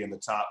 Virginia would be in the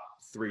top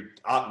 3.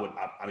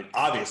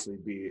 Obviously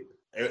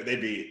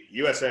they'd be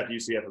USF,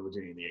 UCF, and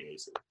Virginia in the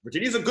AAC.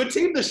 Virginia's a good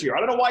team this year. I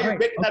don't know why you're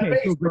making that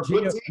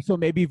base. So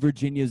maybe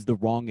Virginia's the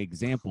wrong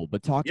example,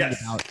 but talking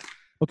about,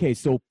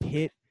 so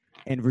Pitt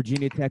and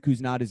Virginia Tech,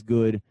 who's not as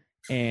good,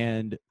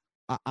 and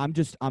I'm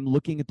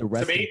looking at the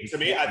rest. To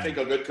me, I think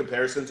a good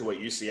comparison to what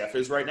UCF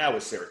is right now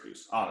is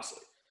Syracuse, honestly.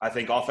 I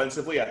think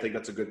offensively, I think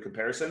that's a good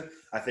comparison.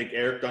 I think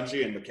Eric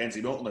Dungey and Mackenzie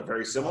Milton are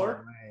very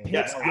similar.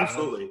 Yes,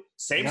 absolutely.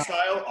 Same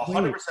style,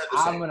 100%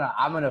 the same.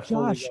 I'm gonna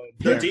Josh,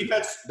 their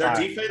defense.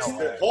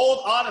 Hold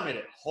on a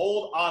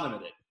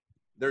minute.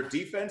 Their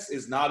defense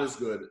is not as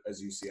good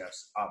as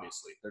UCF's,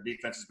 obviously. Their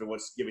defense has been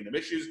what's giving them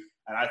issues,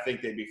 and I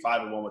think they'd be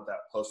 5-1 with that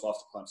close loss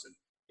to Clemson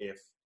if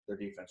their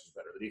defense was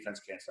better. The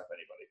defense can't stop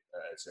anybody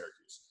at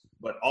Syracuse.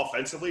 But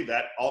offensively,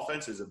 that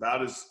offense is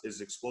about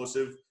as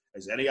explosive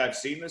as any I've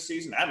seen this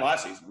season and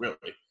last season, really.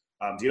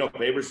 Dino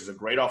Babers is a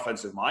great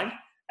offensive mind,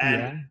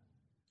 and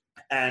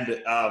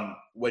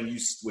when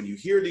you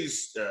hear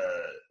these,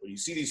 when you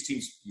see these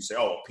teams, you say,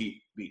 "Oh, Pitt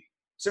beat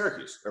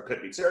Syracuse," or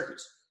 "Pitt beat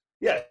Syracuse."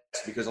 Yes,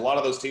 because a lot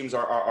of those teams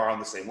are on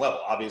the same level.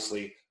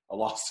 Obviously, a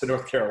loss to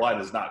North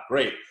Carolina is not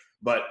great,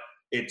 but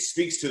it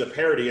speaks to the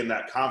parity in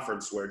that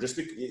conference where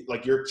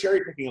like you're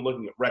cherry picking and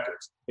looking at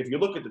records. If you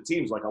look at the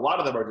teams, like a lot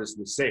of them are just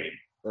the same.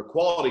 They're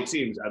quality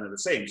teams and they're the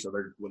same. So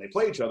when they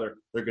play each other,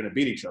 they're going to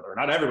beat each other.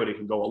 Not everybody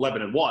can go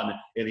 11-1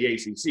 in the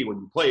ACC when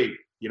you play,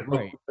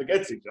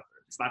 against each other.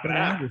 It's not going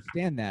to happen. I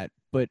understand that,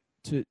 but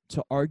to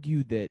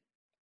argue that,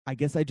 I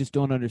guess I just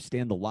don't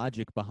understand the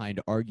logic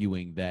behind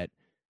arguing that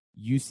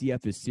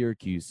UCF is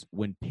Syracuse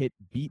when Pitt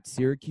beat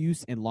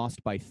Syracuse and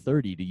lost by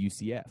 30 to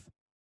UCF.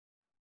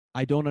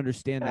 I don't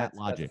understand that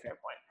logic. That's a fair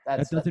point.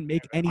 That doesn't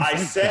make any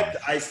sense.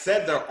 I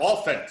said their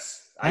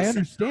offense. I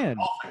understand,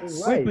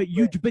 right?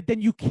 But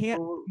then you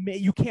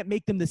can't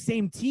make them the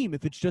same team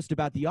if it's just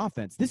about the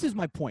offense. This is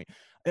my point.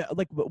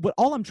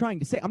 All I'm trying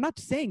to say, I'm not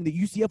saying that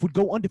UCF would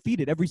go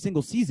undefeated every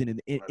single season in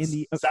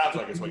the sounds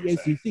like it's what you're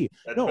saying.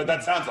 But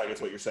that sounds like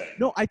it's what you're saying.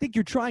 No, I think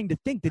you're trying to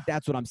think that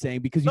that's what I'm saying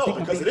because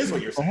because it is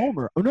what you're saying.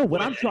 Homer. Oh no,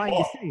 what I'm trying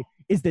to say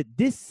is that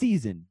this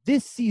season,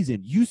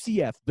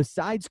 UCF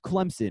besides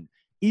Clemson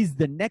is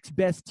the next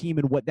best team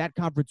in what that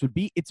conference would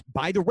be. It's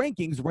by the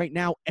rankings right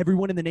now.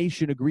 Everyone in the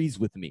nation agrees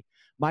with me.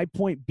 My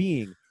point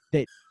being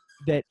that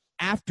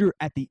at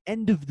the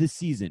end of the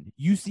season,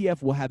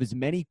 UCF will have as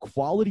many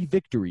quality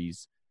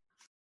victories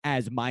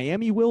as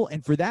Miami will,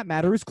 and for that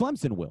matter, as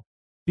Clemson will,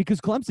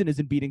 because Clemson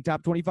isn't beating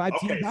top 25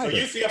 teams either. So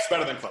UCF's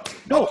better than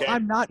Clemson. No,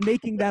 I'm not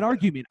making that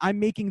argument. I'm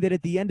making that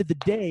at the end of the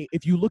day,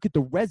 if you look at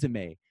the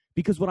resume,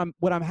 because what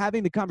I'm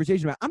having the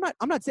conversation about,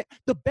 I'm not saying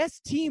the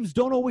best teams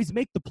don't always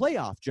make the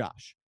playoff,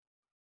 Josh.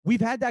 We've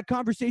had that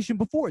conversation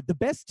before. The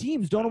best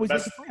teams don't always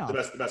make the playoff.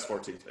 The best 4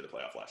 teams made the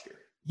playoff last year.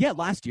 Yeah,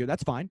 last year,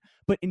 that's fine.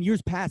 But in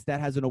years past,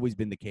 that hasn't always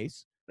been the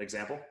case. An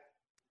example?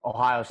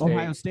 Ohio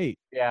State.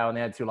 Yeah, when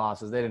they had 2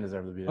 losses, they didn't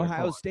deserve to be there.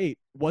 Ohio State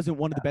wasn't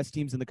one of the best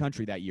teams in the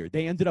country that year.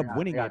 They ended up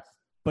winning it,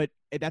 but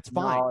that's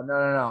fine. No.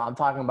 I'm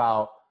talking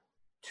about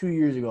 2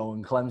 years ago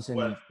when Clemson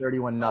What?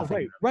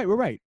 31-0.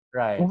 Right.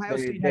 Right. Ohio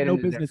They- State they had no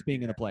didn't deserve business to being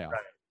be in the there. playoff. Right.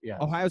 Yeah.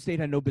 Ohio State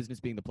had no business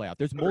being in the playoff.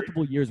 There's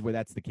multiple years where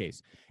that's the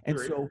case. And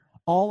Agreed. so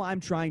all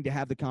I'm trying to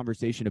have the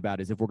conversation about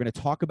is if we're going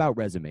to talk about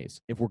resumes,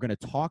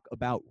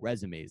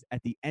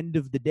 at the end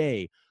of the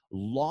day,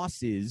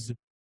 losses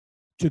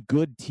to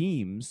good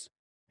teams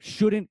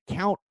shouldn't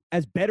count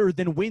as better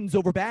than wins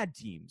over bad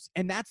teams.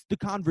 And that's the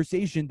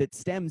conversation that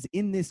stems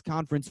in this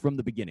conference from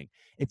the beginning.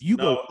 If you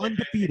go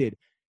undefeated,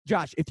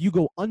 Josh, if you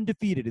go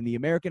undefeated in the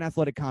American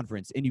Athletic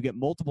Conference and you get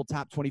multiple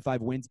top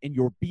 25 wins and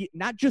you're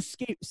not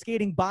just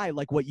skating by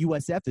like what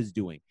USF is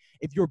doing,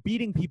 if you're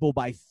beating people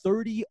by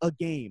 30 a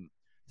game.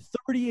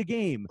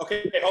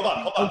 Okay, hold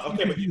on.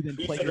 Okay, but you said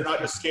they're not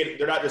just skating.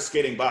 They're not just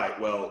skating by.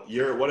 Well,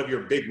 one of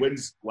your big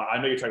wins. Well,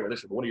 I know you're talking about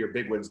this year, but one of your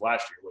big wins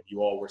last year when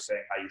you all were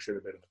saying how you should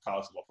have been in the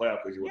college football playoff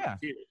because you were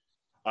defeated.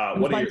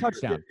 One of your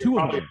touchdown. Two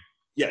of them.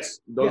 Yes,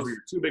 those were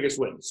your two biggest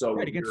wins.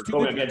 So you're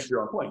going against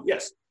your own point.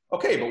 Yes.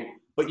 Okay,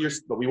 but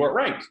we weren't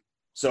ranked.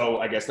 So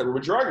I guess that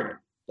ruins your argument.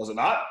 Does it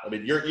not? I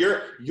mean,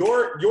 your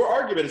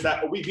argument is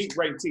that we beat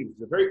ranked teams.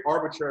 It's a very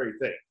arbitrary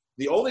thing.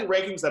 The only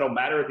rankings that'll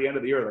matter at the end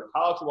of the year are the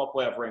college football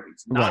playoff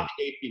rankings, not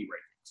the AP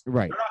rankings.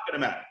 Right. They're not going to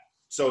matter.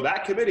 So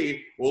that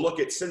committee will look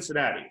at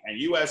Cincinnati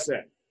and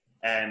USN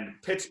and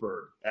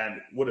Pittsburgh and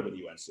would have been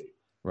UNC.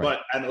 Right.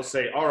 And they'll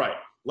say, all right,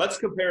 let's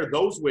compare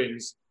those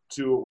wins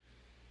to.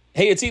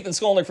 Hey, it's Ethan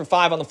Skolnick for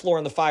 5 on the Floor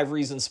on the 5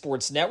 Reasons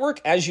Sports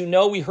Network. As you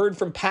know, we heard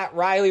from Pat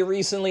Riley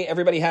recently.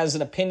 Everybody has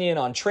an opinion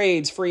on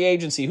trades, free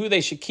agency, who they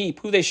should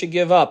keep, who they should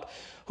give up,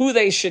 who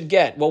they should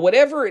get. Well,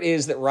 whatever it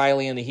is that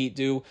Riley and the Heat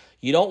do,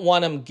 you don't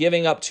want them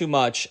giving up too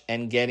much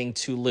and getting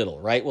too little,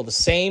 right? Well, the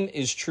same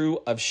is true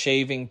of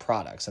shaving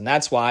products, and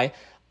that's why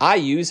I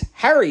use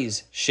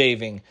Harry's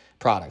shaving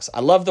products.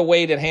 I love the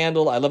weight it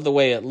handles, I love the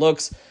way it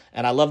looks,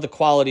 and I love the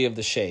quality of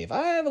the shave.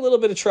 I have a little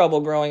bit of trouble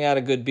growing out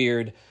a good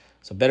beard,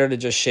 so better to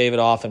just shave it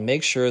off and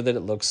make sure that it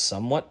looks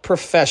somewhat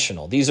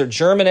professional. These are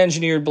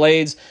German-engineered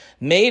blades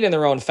made in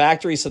their own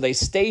factory, so they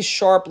stay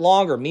sharp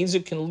longer. It means you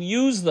can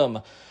use them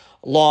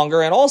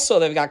longer. And also,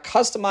 they've got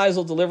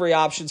customizable delivery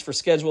options for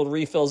scheduled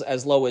refills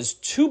as low as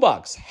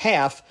 $2,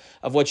 half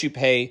of what you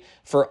pay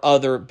for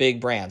other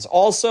big brands.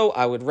 Also,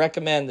 I would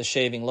recommend the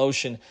shaving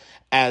lotion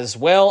as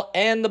well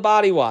and the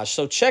body wash.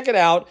 So check it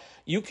out.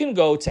 You can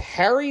go to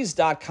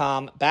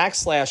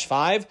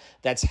harrys.com/5.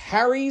 That's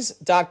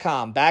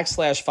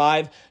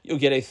harrys.com/5. You'll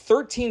get a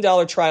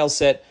 $13 trial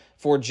set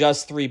for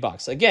just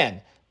 $3.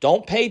 Again,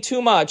 don't pay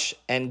too much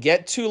and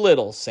get too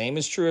little. Same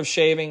is true of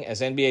shaving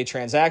as NBA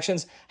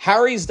transactions.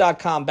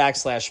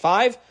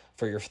 harrys.com/5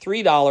 for your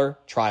 $3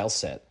 trial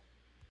set.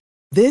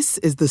 This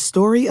is the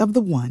story of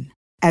the one.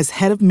 As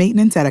head of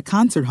maintenance at a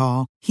concert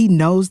hall, he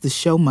knows the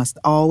show must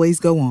always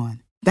go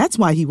on. That's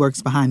why he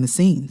works behind the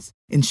scenes,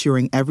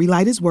 ensuring every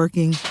light is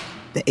working,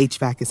 the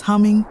HVAC is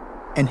humming,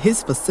 and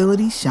his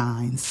facility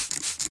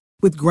shines.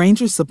 With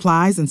Grainger's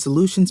supplies and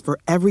solutions for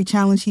every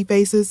challenge he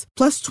faces,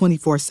 plus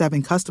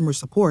 24/7 customer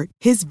support,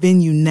 his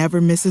venue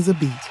never misses a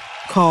beat.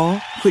 Call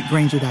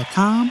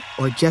quickgrainger.com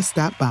or just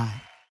stop by.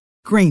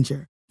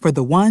 Grainger, for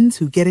the ones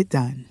who get it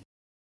done.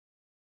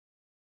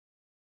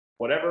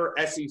 Whatever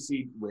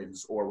SEC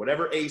wins or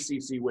whatever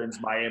ACC wins,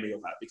 Miami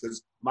will have,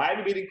 because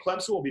Miami beating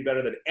Clemson will be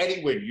better than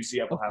any win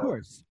UCF will have.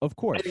 Of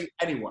course.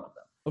 Any one of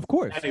them. Of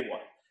course.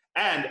 Anyone.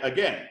 And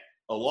again,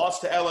 a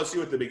loss to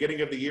LSU at the beginning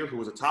of the year, who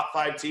was a top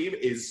 5 team,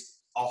 is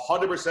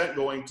 100%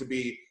 going to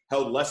be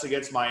held less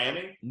against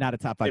Miami. Not a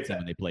top 5 team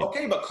when they played.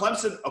 Okay, but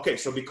Clemson. Okay,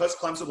 so because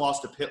Clemson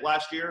lost to Pitt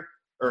last year,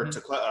 or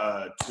to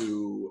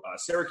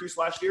Syracuse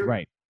last year,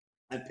 right?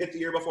 And Pitt the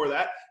year before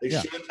that, they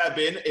shouldn't have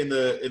been in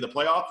the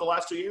playoff the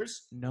last 2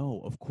 years.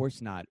 No, of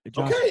course not.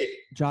 Josh, okay,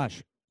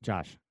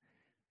 Josh.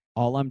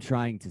 All I'm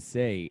trying to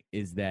say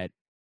is that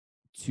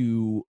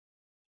to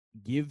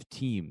give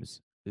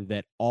teams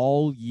that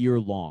all year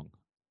long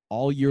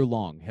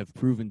have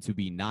proven to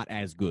be not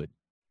as good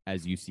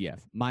as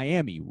UCF.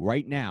 Miami,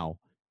 right now,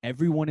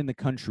 everyone in the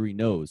country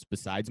knows,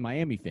 besides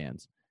Miami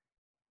fans,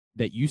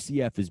 that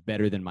UCF is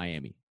better than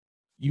Miami.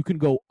 You can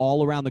go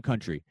all around the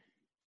country.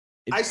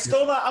 I'm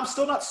still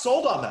not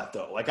sold on that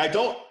though. Like I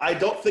don't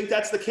think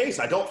that's the case.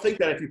 I don't think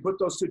that if you put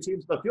those two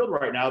teams in the field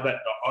right now that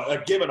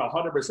given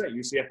 100%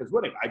 UCF is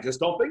winning. I just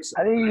don't think so.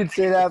 I think you could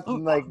say that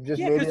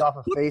maybe off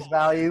of face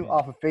value.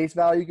 Off of face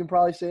value, you can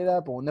probably say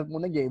that. But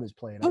when the game is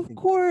played, of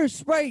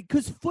course, right?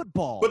 Because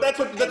football. But that's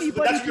what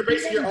you're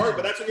basing your argument.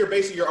 But that's what you're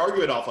basing your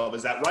argument off of.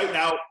 Is that right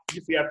now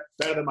UCF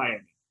better than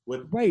Miami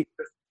with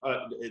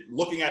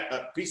looking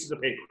at pieces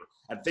of paper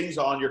and things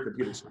on your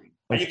computer screen.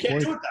 And you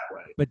can't do it that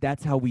way. But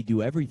that's how we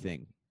do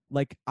everything.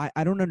 Like,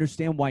 I don't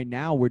understand why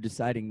now we're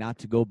deciding not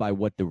to go by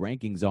what the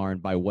rankings are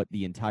and by what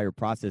the entire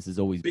process has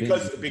always been.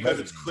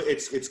 Because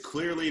it's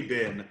clearly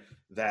been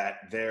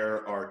that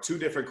there are two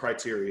different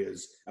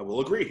criterias, and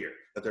we'll agree here,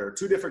 that there are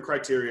two different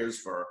criterias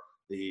for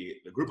the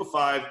group of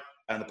 5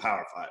 and the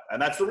power 5. And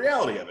that's the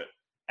reality of it.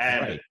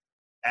 And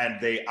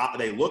they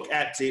look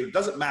at teams. It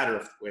doesn't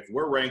matter if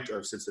we're ranked or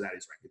if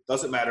Cincinnati's ranked. It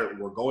doesn't matter.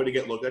 We're going to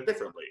get looked at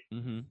differently.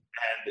 Mm-hmm. And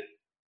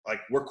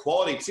like we're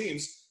quality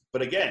teams,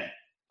 but again,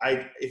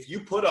 if you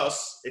put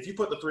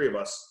the three of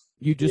us,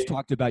 You just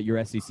talked about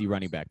your SEC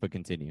running back, but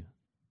continue.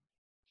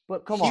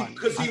 But come on,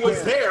 because he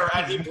was there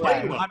and he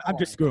played with. I'm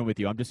just screwing with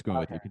you. Continue.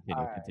 All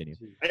Continue.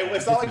 right.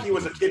 It's not like he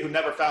was a kid who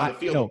never found the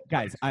field. No,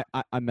 guys,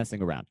 I'm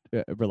messing around.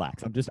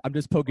 Relax. I'm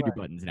just poking your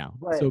buttons now.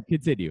 Right. So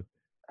continue.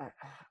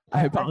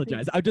 I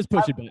apologize. I'm just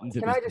pushing buttons.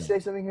 Can I just say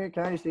something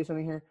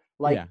here?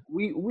 Like Yeah.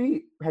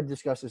 we had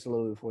discussed this a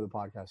little bit before the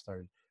podcast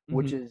started,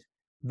 which Mhm. is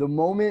the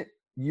moment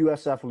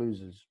USF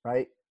loses,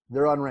 right?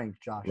 They're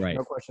unranked, Josh. Right.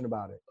 No question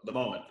about it.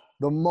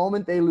 The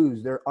moment they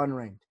lose, they're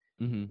unranked.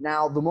 Mm-hmm.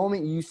 Now, the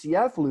moment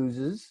UCF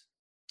loses,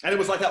 and it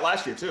was like that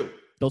last year too.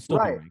 They'll still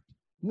Right. be ranked.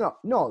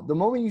 no, the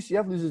moment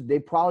UCF loses, they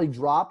probably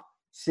drop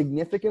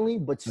significantly,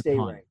 but stay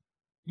ton. ranked.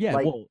 Yeah,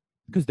 Like- well,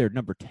 because they're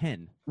number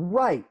 10.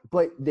 Right,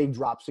 but they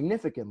drop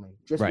significantly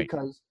just Right.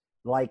 because,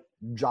 like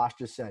Josh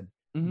just said,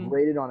 Mhm.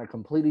 graded on a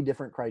completely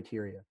different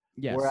criteria.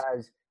 Yes.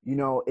 Whereas,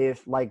 if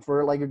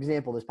for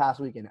example, this past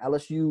weekend,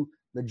 LSU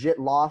legit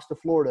lost to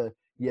Florida,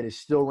 yet is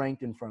still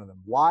ranked in front of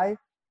them. Why?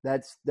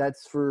 That's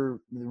for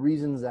the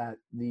reasons that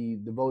the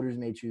voters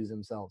may choose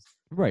themselves.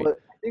 Right. But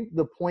I think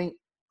the point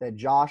that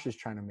Josh is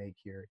trying to make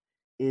here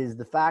is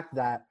the fact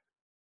that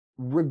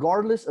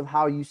regardless of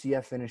how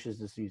UCF finishes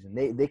the season,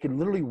 they could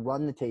literally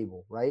run the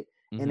table, right?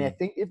 And I Mhm.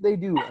 think if they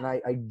do, and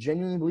I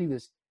genuinely believe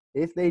this,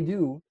 if they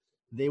do,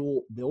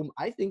 they'll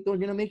I think they're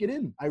gonna make it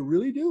in. I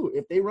really do.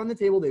 If they run the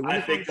table, they win.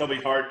 I think they'll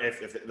be hard if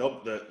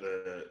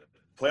the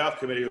playoff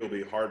committee will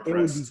be hard it would be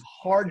pressed.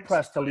 hard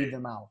pressed to leave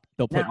them out.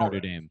 They'll put Now- Notre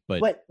Dame,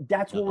 but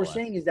that's what we're nonetheless.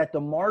 saying is that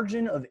the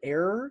margin of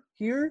error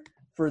here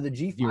for the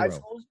G5 Zero.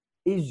 schools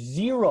is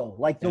zero.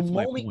 Like the That's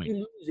my moment point. you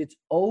lose, it's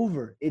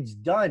over. It's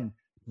done.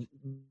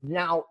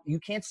 Now you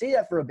can't say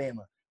that for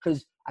Alabama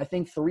because I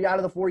think 3 out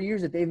of the 4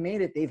 years that they've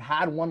made it, they've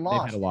had one they've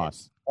loss. had a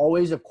loss.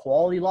 Always a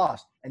quality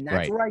loss, and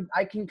that's Right. where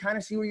I can kind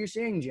of see what you're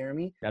saying,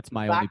 Jeremy. That's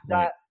my The only fact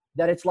point.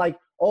 that it's like,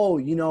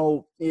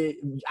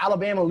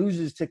 Alabama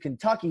loses to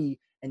Kentucky,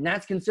 and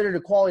that's considered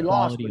a quality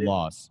loss. Quality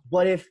loss.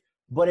 But if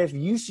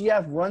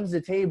UCF runs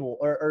the table,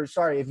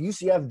 if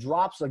UCF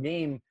drops a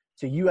game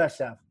to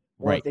USF,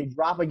 or Right. if they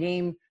drop a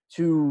game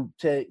to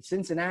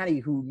Cincinnati,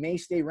 who may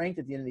stay ranked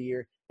at the end of the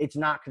year, it's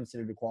not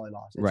considered a quality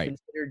loss. It's Right.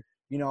 considered,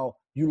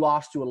 you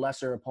lost to a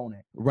lesser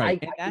opponent. Right. I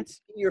And can that's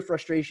see your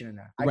frustration in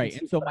that. I can right. see-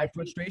 And so but my I think-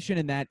 frustration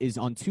in that is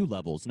on 2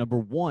 levels. Number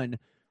 1,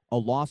 a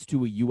loss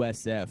to a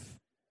USF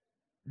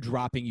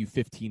dropping you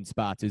 15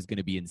 spots is going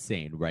to be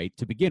insane, right?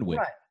 To begin with.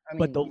 Right. I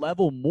But the mean,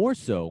 level more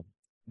so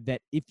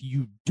that if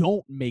you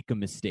don't make a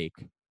mistake,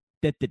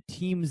 that the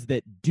teams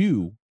that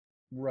do,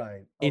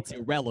 right. it's Okay.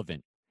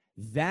 irrelevant.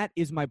 That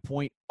is my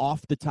point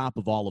off the top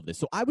of all of this.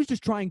 So I was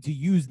just trying to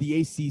use the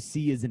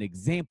ACC as an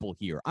example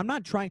here. I'm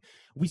not trying.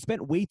 We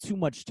spent way too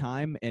much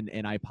time, and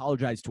I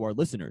apologize to our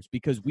listeners,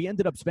 because we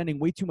ended up spending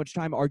way too much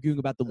time arguing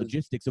about the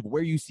logistics of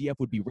where UCF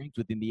would be ranked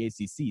within the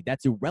ACC.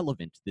 That's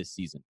irrelevant this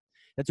season.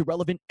 That's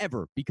irrelevant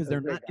ever because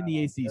they're not in the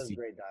It was ACC.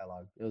 great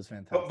dialogue. It was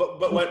fantastic.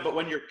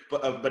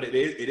 But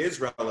it is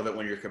relevant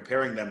when you're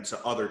comparing them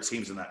to other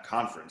teams in that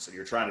conference, and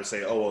you're trying to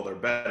say, oh well, they're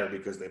better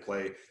because they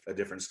play a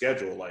different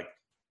schedule. Like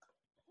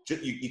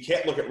you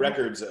can't look at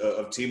records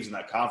of teams in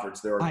that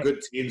conference. There are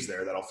good teams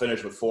there that'll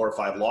finish with 4 or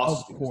 5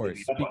 losses. Of course,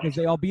 because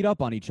they all beat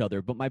up on each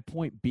other. But my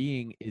point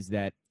being is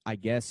that I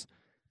guess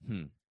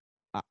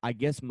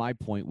my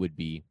point would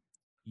be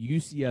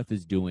UCF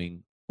is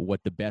doing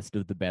what the best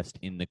of the best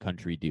in the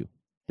country do.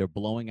 They're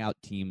blowing out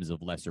teams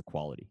of lesser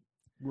quality.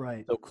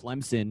 Right. So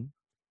Clemson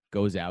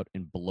goes out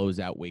and blows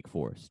out Wake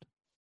Forest.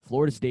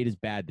 Florida State is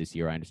bad this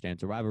year. I understand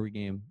it's a rivalry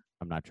game.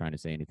 I'm not trying to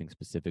say anything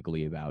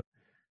specifically about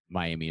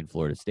Miami and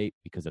Florida State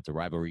because that's a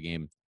rivalry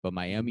game. But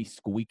Miami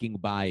squeaking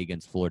by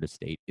against Florida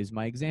State is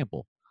my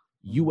example.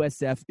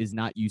 USF is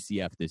not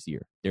UCF this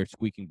year. They're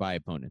squeaking by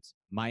opponents.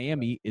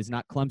 Miami is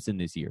not Clemson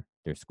this year.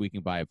 They're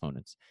squeaking by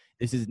opponents.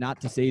 This is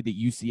not to say that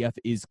UCF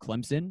is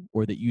Clemson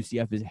or that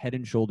UCF is head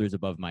and shoulders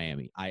above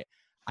Miami.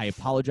 I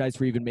apologize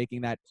for even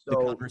making that the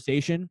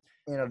conversation.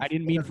 I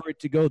didn't mean for it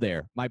to go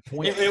there. My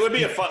point. It would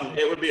be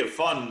a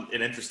fun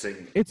and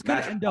interesting. It's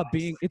gonna end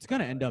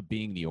up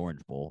being the Orange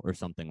Bowl or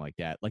something like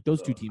that. Like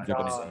those two teams are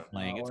gonna end up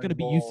playing. It's gonna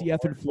be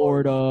UCF in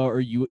Florida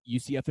or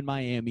UCF in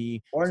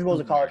Miami. Orange Bowl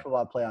is a college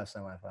football playoff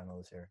semifinal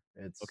this year.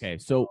 It's okay.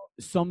 So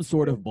some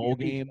sort of bowl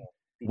game. Bowl.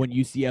 When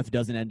UCF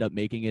doesn't end up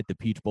making it, the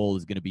Peach Bowl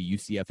is going to be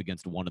UCF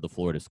against one of the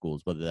Florida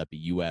schools, whether that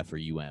be UF or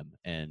UM.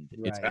 And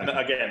it's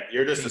again,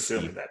 you're just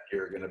assuming that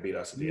you're going to beat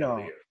us at the end of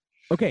the year.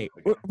 Okay,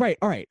 right,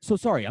 all right. So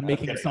sorry, I'm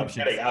making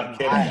assumptions. I'm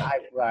kidding.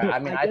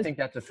 I think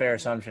that's a fair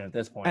assumption at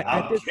this point.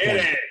 I'm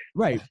kidding.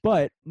 Right,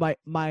 but my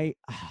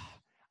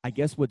I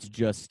guess what's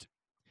just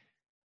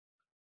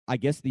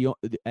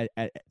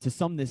to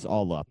sum this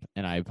all up,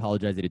 and I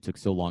apologize that it took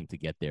so long to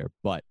get there,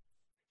 but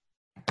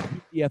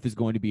UCF is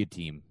going to be a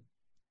team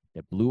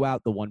that blew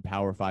out the one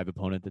Power 5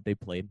 opponent that they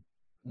played,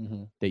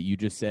 that you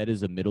just said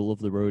is a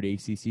middle-of-the-road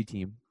ACC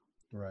team.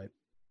 Right.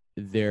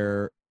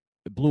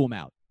 Blew them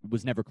out. It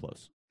was never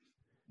close.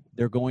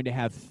 They're going to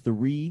have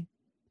 3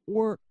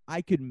 or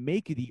I could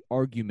make the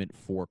argument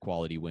for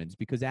quality wins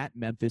because at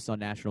Memphis on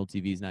national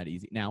TV is not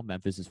easy. Now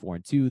Memphis is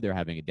 4-2. They're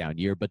having a down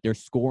year, but they're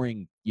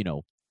scoring,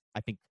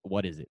 I think,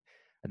 what is it?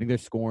 I think they're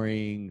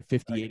scoring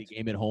 58 a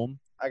game at home.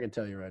 I can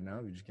tell you right now.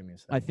 If you just give me a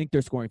second. I think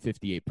they're scoring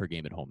 58 per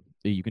game at home.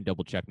 You can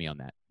double check me on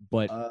that.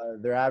 But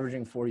they're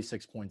averaging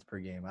 46 points per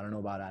game. I don't know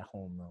about at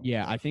home though.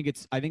 Yeah, I think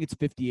it's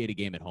 58 a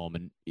game at home,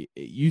 and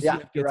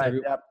UCF you're gets right.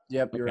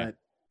 Yep, you're right.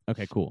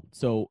 Okay, cool.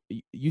 So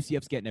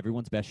UCF's getting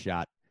everyone's best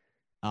shot.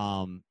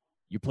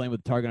 You're playing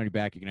with a target on your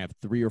back. You're gonna have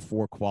 3 or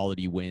 4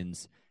 quality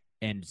wins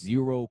and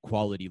 0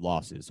 quality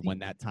losses when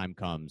that time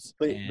comes.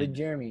 But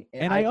Jeremy,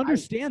 and I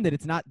understand that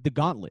it's not the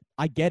gauntlet.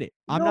 I get it.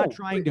 I'm not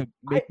trying to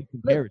make the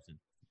comparison.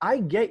 I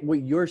get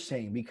what you're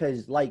saying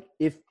because, I'm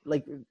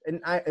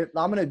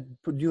gonna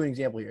do an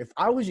example here. If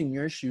I was in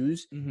your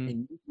shoes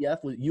and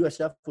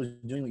USF was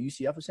doing what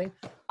UCF was saying,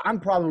 I'm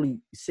probably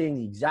saying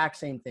the exact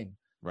same thing.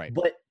 Right.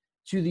 But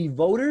to the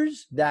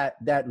voters that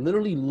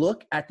literally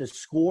look at the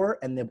score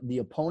and the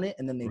opponent,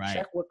 and then they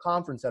check what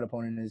conference that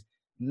opponent is,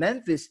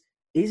 Memphis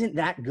isn't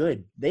that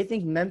good. They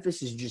think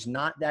Memphis is just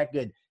not that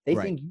good. They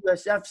think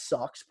USF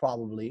sucks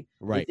probably.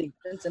 Right. They think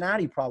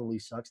Cincinnati probably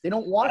sucks. They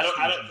don't watch.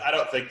 I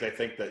don't think they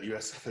think that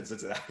USF and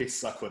Cincinnati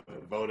suck with the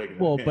voting.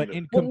 Well, but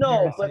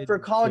but for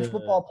college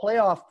football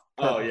playoff.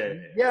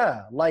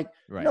 Yeah.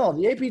 No,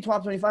 the AP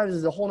top 25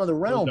 is a whole other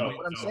realm.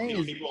 What I'm saying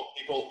is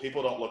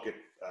people don't look at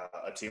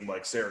a team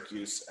like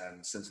Syracuse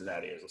and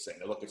Cincinnati as the same.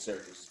 They look at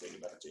Syracuse as being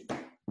a better team.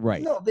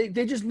 Right. No, they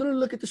just literally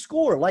look at the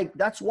score.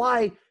 That's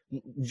why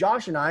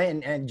Josh and I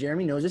and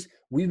Jeremy knows this.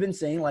 We've been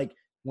saying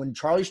when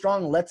Charlie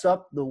Strong lets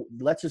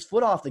his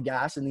foot off the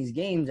gas in these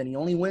games and he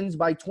only wins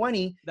by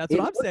 20. That's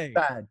what I'm saying.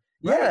 Bad.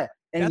 Right. Yeah.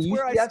 And that's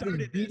where I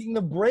started beating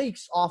the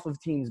brakes off of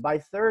teams by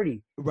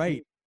 30.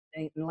 Right.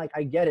 And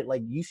I get it.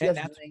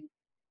 UCF's doing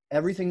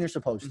everything they're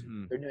supposed to.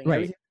 Mm-hmm. They're doing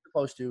everything they're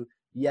supposed to.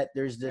 Yet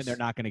there's this. And they're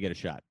not going to get a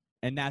shot.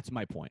 And that's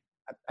my point.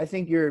 I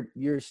think you're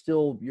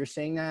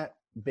saying that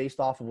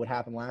based off of what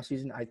happened last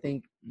season. I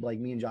think, like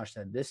me and Josh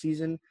said, this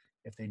season,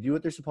 if they do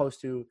what they're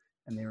supposed to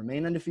and they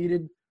remain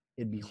undefeated,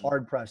 it'd be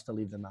hard pressed to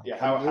leave them out. Yeah,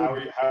 how are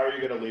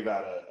you going to leave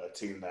out a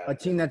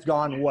team that's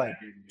gone what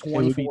 24-0?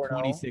 It would be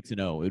 26-0.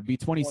 It would be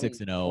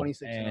 26-0.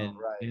 26-0,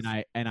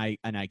 right?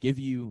 And I give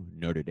you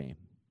Notre Dame.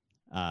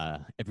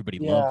 Everybody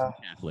loves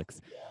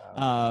Catholics.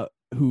 But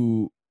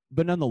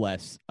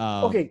nonetheless.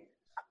 Okay,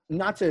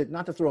 not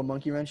to throw a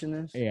monkey wrench in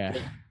this. Yeah.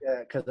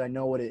 Because I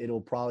know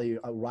it'll probably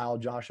rile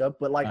Josh up.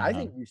 But I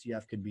think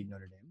UCF could beat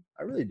Notre Dame.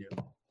 I really do.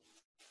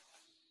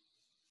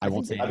 I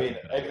won't say. I mean,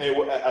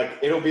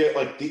 it'll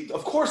be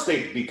of course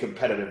they'd be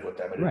competitive with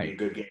them. It'd be a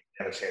good game.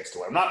 They have a chance to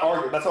win. I'm not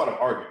arguing. That's not what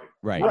I'm arguing.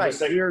 Right. Right.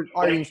 Saying, you're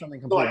arguing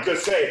something completely.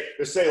 Just say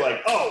if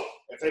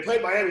they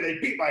played Miami, they'd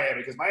beat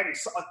Miami because Miami.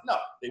 No,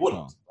 they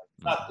wouldn't.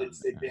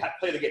 They had to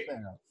play the game.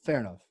 Fair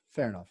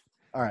enough.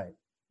 All right.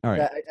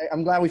 Yeah,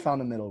 I'm glad we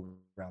found a middle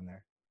ground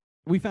there.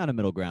 We found a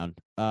middle ground.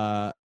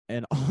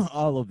 And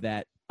all of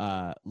that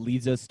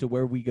leads us to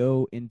where we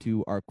go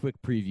into our quick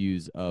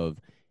previews of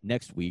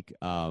next week.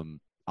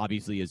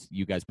 Obviously, as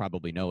you guys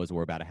probably know, as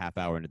we're about a half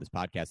hour into this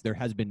podcast, there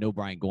has been no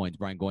Brian Goins.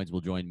 Brian Goins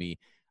will join me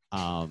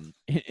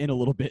in a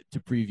little bit to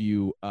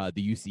preview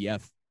the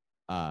UCF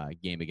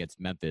game against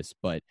Memphis.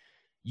 But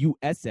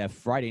USF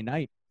Friday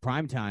night,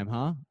 primetime,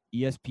 huh?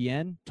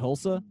 ESPN,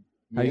 Tulsa.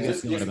 How are you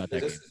guys feeling about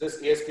that game? Is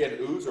this ESPN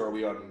Ooze or are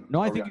we on?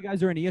 No, I think you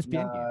guys are an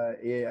ESPN game.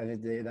 Yeah, I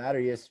think that or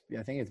ESPN.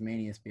 I think it's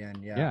main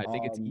ESPN. Yeah. Yeah, I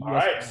think it's ESPN. All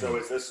right, so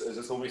is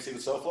this when we see the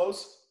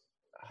SoFlos?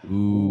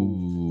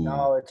 Ooh.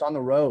 No, it's on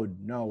the road.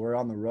 No, we're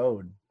on the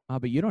road.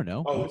 But you don't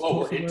know.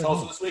 We're in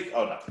Tulsa this week?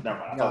 Oh, no, never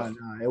mind.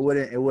 No, it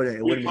wouldn't.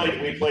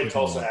 We played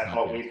Tulsa at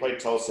home. We played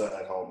Tulsa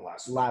at home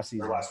last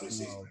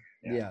season.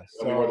 Yeah.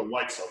 So we were the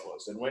white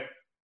SoFlos, didn't we?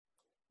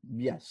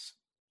 Yes.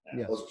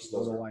 Yeah, those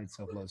were the white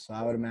SoFlos. So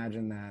I would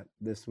imagine that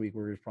this week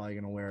we're just probably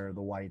going to wear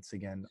the whites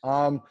again.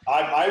 I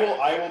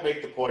will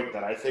make the point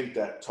that I think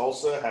that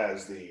Tulsa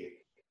has the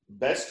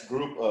best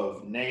group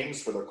of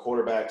names for their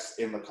quarterbacks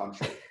in the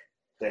country.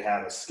 They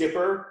have a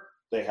skipper.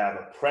 They have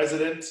a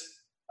president.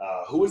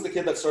 Who was the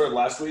kid that started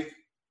last week?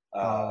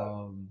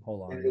 Hold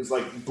on. It was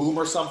like Boom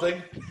or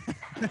something.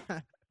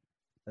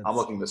 I'm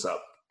looking this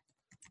up.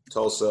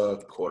 Tulsa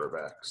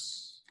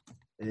quarterbacks.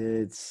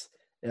 It's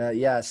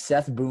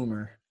Seth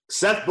Boomer.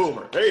 Seth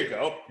Boomer. There you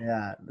go.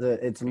 Yeah,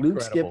 it's Luke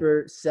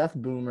Skipper, Seth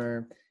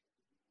Boomer,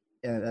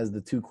 as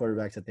the two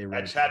quarterbacks that they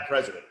ran. And Chad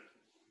President.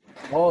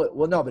 Oh,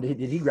 well, no, but did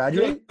he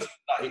graduate?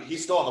 No,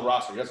 he's still on the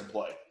roster. He doesn't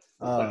play.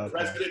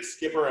 President,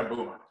 Skipper, and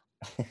Boomer.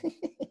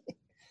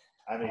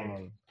 I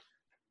mean.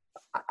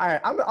 All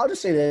right, I'll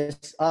just say this.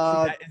 Is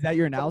that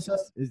your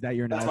analysis? Is that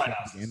your analysis? That's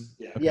my analysis.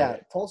 Yeah. Okay. Yeah,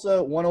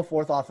 Tulsa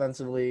 104th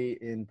offensively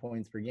in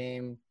points per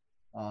game.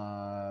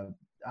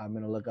 I'm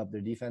going to look up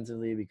their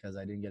defensively because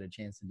I didn't get a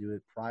chance to do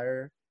it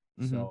prior.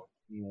 Mm-hmm. So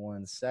give me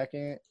 1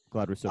 second.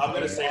 Glad we're so I'm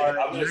going to say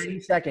that. 90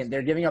 seconds.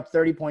 They're giving up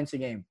 30 points a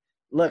game.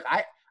 Look,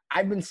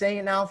 I've been saying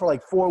it now for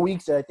like 4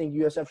 weeks that I think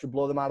USF should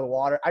blow them out of the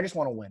water. I just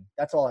want to win.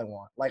 That's all I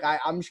want.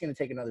 I'm just going to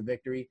take another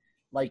victory.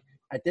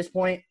 At this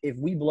point, if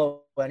we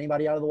blow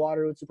anybody out of the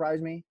water, it would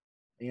surprise me.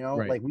 You know,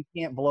 Right. like we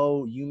can't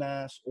blow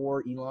UMass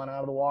or Elon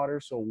out of the water.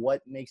 So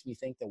what makes me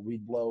think that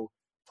we'd blow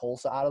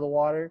Tulsa out of the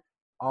water?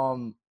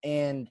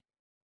 And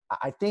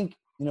I think,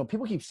 you know,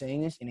 people keep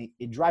saying this, and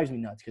it drives me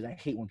nuts because I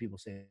hate when people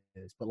say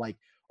this. But like,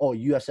 oh,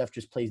 USF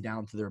just plays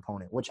down to their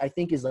opponent, which I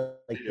think is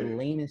like the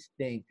lamest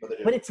thing.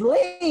 But it's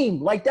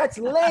lame. Like, that's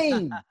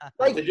lame.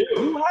 Like,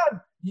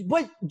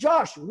 but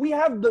Josh, we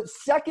have the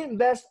second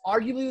best,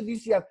 arguably with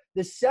UCF,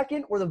 the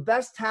second or the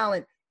best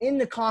talent in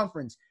the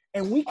conference.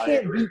 And we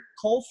can't beat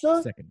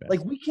Tulsa.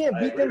 Like, we can't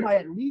beat them by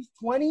at least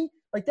 20.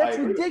 Like, that's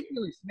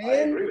ridiculous,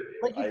 man.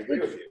 Like,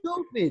 it's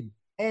stupid.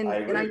 And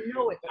I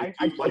know it. I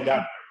play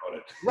down.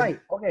 Right.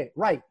 Okay.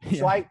 Right.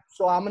 Yeah.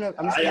 So I'm gonna.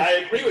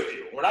 I agree with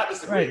you. We're not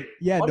disagreeing. Right.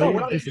 Yeah. We're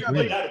not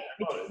disagreeing.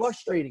 It's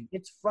frustrating.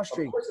 It's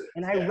frustrating.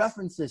 And I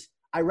referenced this.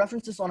 I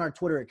referenced this on our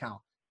Twitter account,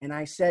 and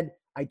I said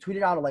I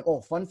tweeted out like,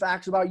 oh, fun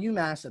facts about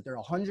UMass that they're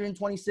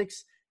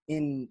 126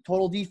 in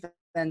total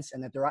defense,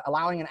 and that they're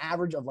allowing an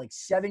average of like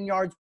 7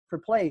 yards per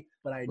play.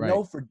 But I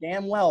know for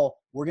damn well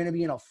we're gonna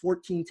be in a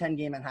 14-10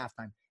 game at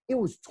halftime. It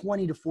was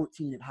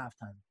 20-14 at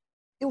halftime.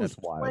 It was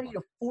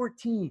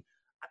 20-14.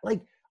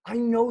 Like, I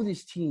know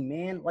this team,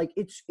 man. Like,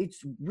 it's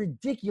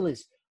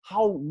ridiculous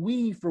how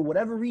we, for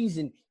whatever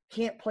reason,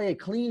 can't play a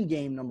clean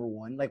game, number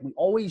one. Like, we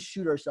always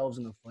shoot ourselves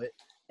in the foot.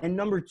 And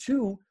number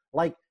two,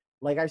 like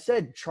I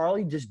said,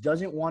 Charlie just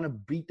doesn't want to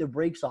beat the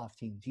brakes off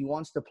teams. He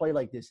wants to play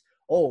like this,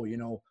 we're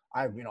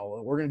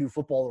going to do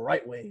football the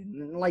right way.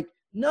 And like,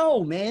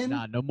 no, man.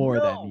 Nah, no more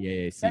than the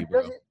AAC,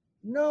 bro.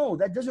 No,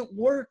 that doesn't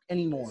work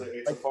anymore.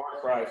 It's a far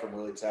cry from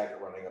Willie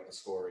Taggart running up the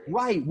score.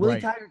 Right. Willie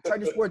Taggart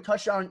tried to score a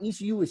touchdown on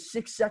ECU with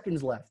 6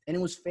 seconds left, and it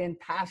was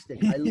fantastic.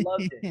 I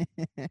loved it.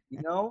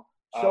 You know?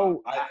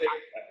 So I think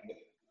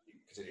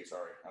continue,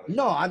 sorry.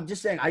 No, I'm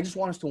just saying I just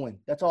want us to win.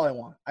 That's all I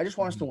want. I just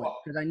want us to win.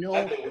 Because I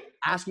know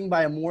asking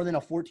by more than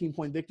a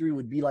 14-point victory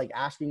would be like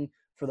asking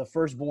for the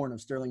firstborn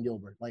of Sterling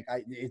Gilbert. Like,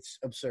 it's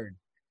absurd.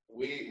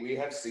 We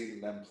have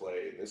seen them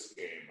play this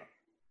game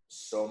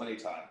so many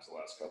times the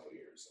last couple of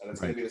years. And it's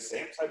going to be the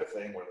same type of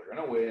thing where they're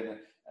going to win. And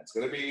it's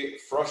going to be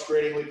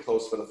frustratingly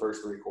close for the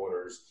first 3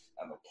 quarters.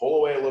 And they'll pull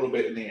away a little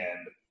bit in the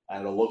end.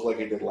 And it'll look like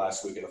it did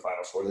last week in the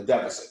final score, the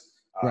deficit.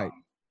 Right.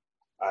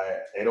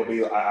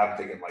 I'm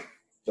thinking like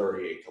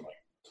 38 to like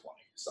 20,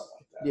 something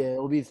like that. Yeah,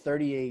 it'll be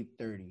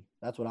 38-30.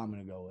 That's what I'm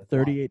going to go with.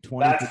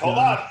 38-20. Hold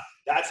on.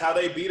 That's how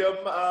they beat them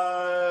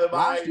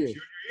my junior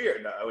year.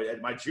 No,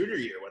 my junior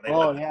year when they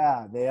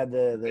they had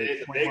the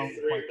big three.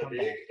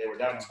 They were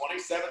down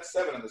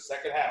 27-7 in the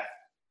second half,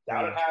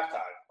 down at halftime.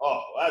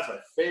 Oh, that's my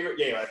favorite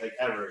game I think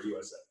ever at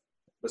USF,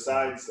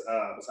 besides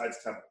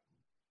Temple.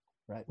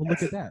 Right. Well,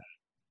 look at that.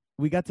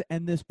 We got to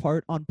end this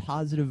part on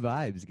positive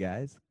vibes,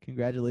 guys.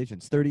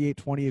 Congratulations.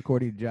 38-20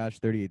 according to Josh,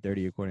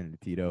 38-30 according to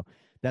Tito.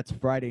 That's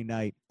Friday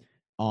night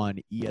on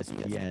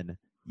ESPN,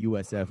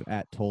 USF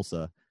at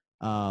Tulsa.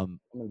 Well,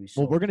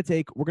 we're gonna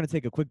take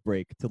a quick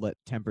break to let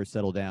temper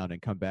settle down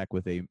and come back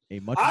with a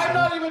much. I'm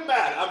not even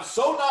mad. I'm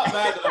so not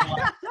mad that I'm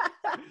like.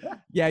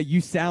 Yeah, you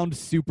sound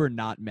super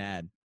not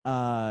mad.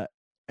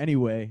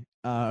 Anyway,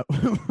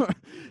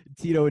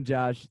 Tito and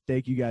Josh,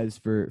 thank you guys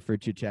for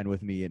chit-chatting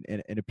with me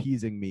and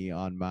appeasing me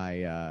on my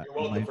You're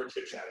welcome for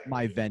chit-chatting.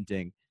 My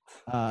venting.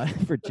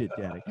 For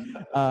chit-chatting.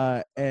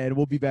 And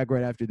we'll be back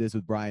right after this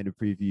with Brian to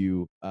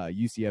preview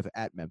UCF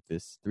at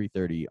Memphis,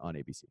 3:30 on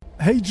ABC.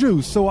 Hey,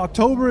 Juice. So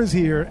October is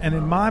here, and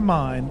in my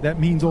mind, that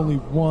means only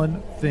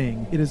one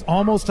thing. It is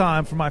almost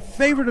time for my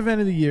favorite event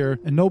of the year,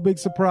 and no big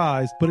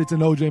surprise, but it's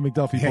an O.J.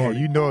 McDuffie party.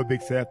 You know it,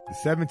 Big Seth. The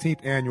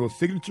 17th annual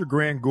Signature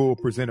Grand Ghoul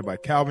presented by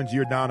Calvin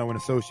Giordano and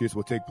Associates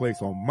will take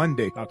place on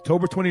Monday,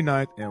 October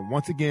 29th, and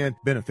once again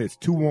benefits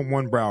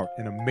 211 Broward,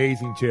 an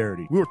amazing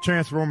charity. We are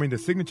transforming the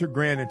Signature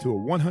Grand into a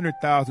 100,000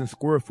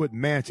 square foot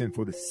mansion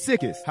for the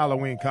sickest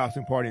Halloween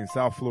costume party in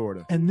South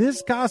Florida. And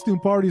this costume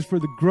party is for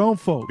the grown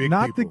folk,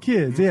 not people. The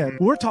kids. Yeah,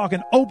 we're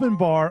talking open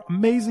bar,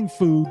 amazing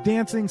food,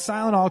 dancing,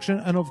 silent auction,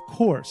 and of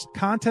course,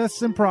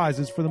 contests and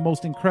prizes for the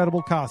most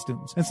incredible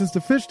costumes. And since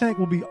the fish tank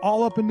will be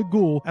all up in the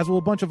Ghoul, as will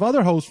a bunch of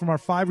other hosts from our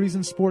 5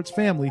 Reasons Sports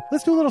family,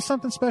 let's do a little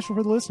something special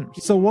for the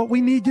listeners. So what we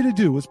need you to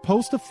do is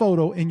post a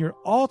photo in your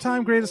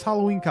all-time greatest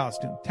Halloween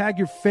costume, tag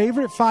your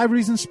favorite 5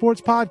 Reasons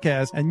Sports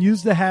podcast, and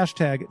use the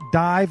hashtag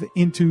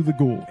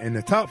 #DiveIntoTheGhoul. And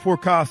the top 4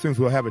 costumes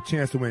will have a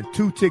chance to win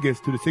 2 tickets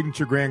to the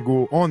Signature Grand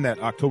Ghoul on that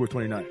October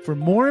 29th. For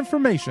more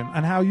information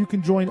on how you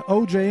can join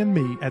OJ and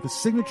me at the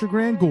Signature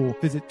Grand Ghoul,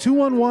 visit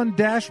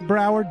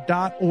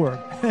 211-Broward.org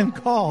and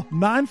call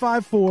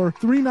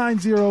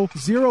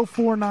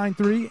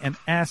 954-390-0493 and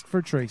ask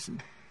for Tracy.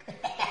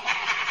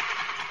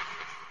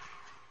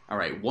 All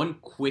right, one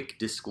quick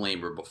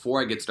disclaimer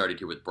before I get started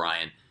here with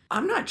Brian.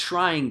 I'm not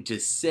trying to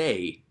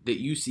say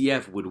that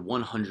UCF would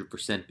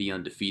 100% be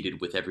undefeated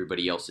with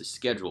everybody else's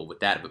schedule with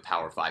that of a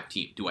Power 5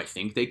 team. Do I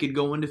think they could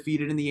go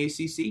undefeated in the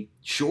ACC?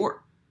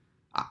 Sure.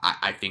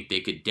 I think they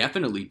could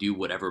definitely do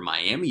whatever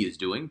Miami is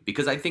doing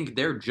because I think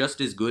they're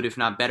just as good, if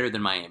not better,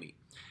 than Miami.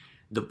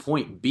 The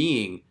point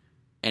being,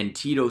 and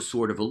Tito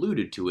sort of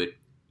alluded to it,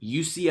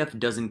 UCF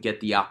doesn't get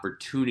the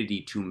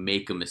opportunity to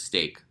make a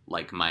mistake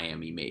like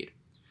Miami made.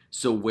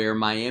 So where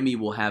Miami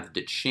will have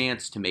the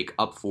chance to make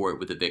up for it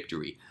with a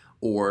victory,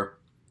 or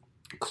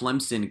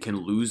Clemson can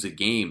lose a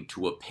game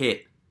to a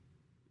Pitt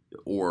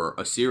or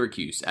a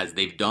Syracuse, as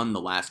they've done the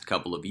last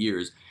couple of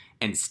years,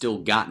 and still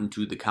gotten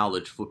to the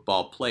college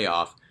football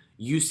playoff,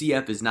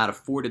 UCF is not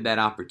afforded that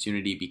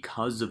opportunity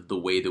because of the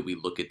way that we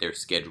look at their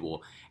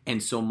schedule.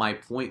 And so my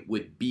point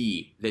would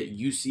be that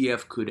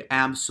UCF could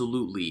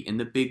absolutely, in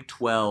the Big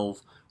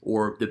 12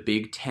 or the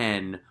Big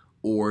 10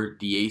 or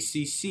the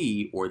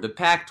ACC or the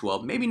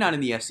Pac-12, maybe not in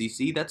the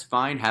SEC, that's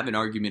fine, have an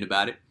argument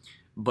about it,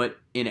 but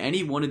in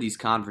any one of these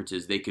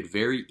conferences, they could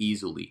very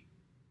easily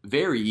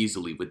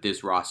with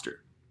this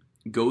roster,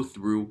 go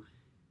through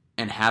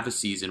and have a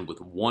season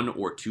with 1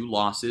 or 2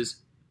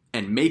 losses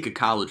and make a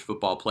college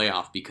football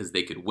playoff because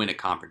they could win a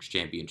conference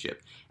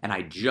championship. And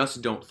I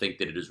just don't think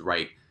that it is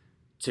right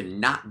to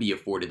not be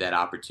afforded that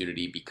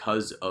opportunity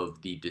because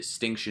of the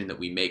distinction that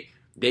we make.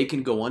 They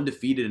can go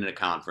undefeated in a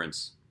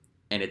conference,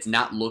 and it's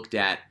not looked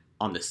at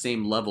on the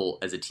same level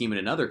as a team in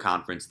another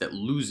conference that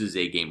loses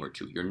a game or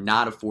two. You're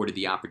not afforded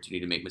the opportunity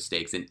to make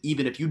mistakes, and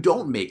even if you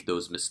don't make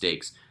those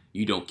mistakes,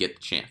 you don't get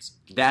the chance.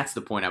 That's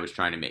the point I was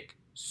trying to make.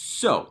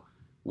 So,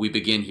 we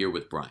begin here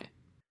with Brian.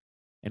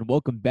 And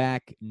welcome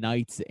back,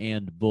 Knights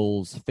and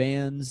Bulls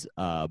fans.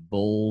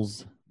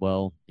 Bulls,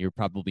 well, you're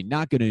probably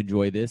not going to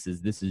enjoy this,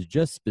 as this is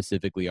just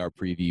specifically our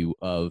preview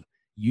of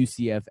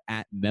UCF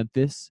at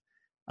Memphis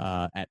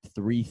at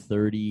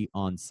 3:30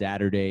 on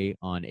Saturday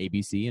on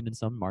ABC and in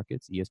some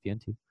markets,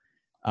 ESPN too.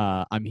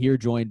 I'm here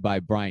joined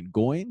by Brian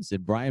Goins.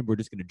 And Brian, we're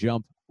just going to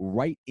jump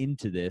right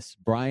into this.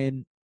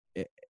 Brian,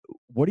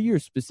 what are your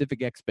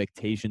specific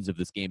expectations of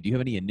this game? Do you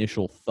have any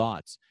initial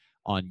thoughts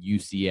on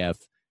UCF,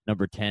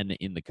 number 10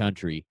 in the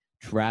country,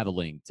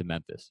 traveling to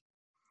Memphis?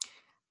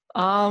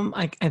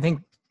 I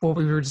think what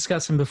we were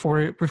discussing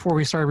before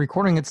we started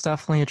recording, it's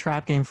definitely a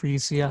trap game for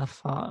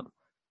UCF.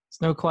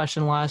 It's no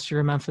question last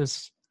year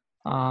Memphis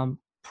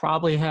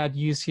probably had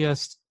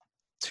UCF's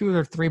 2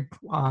 or 3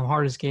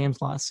 hardest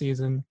games last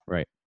season.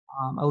 Right.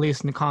 At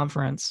least in the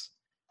conference,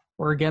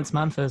 were against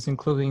Memphis,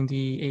 including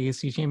the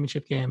AAC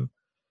championship game.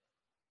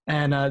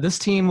 And this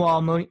team,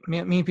 while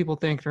many people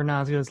think they're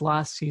not as good as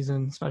last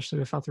season, especially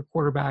without their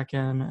quarterback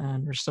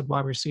and their stud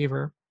wide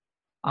receiver,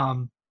 I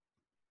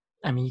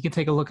mean, you can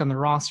take a look on the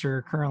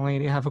roster. Currently,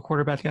 they have a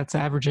quarterback that's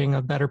averaging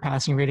a better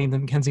passing rating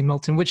than Mackenzie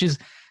Milton, which is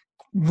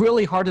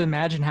really hard to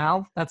imagine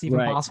how that's even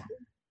possible.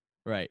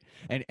 Right.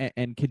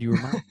 And could you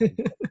remind me,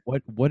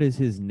 what is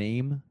his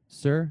name,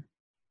 sir?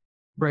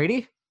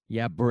 Brady?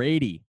 Yeah,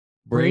 Brady.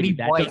 Brady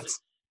White.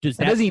 Does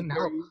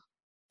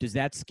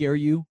that scare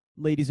you,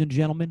 ladies and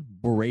gentlemen?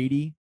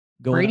 Brady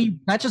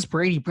not just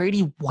Brady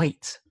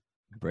White.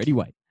 Brady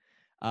White.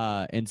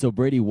 And so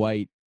Brady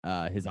White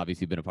has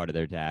obviously been a part of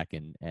their attack,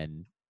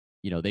 and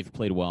you know, they've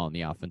played well on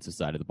the offensive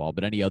side of the ball.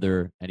 But any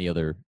other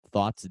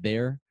thoughts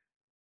there?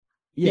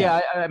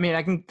 Yeah, I mean,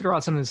 I can throw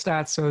out some of the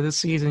stats. So this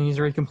season, he's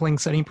already completing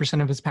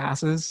 70% of his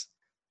passes.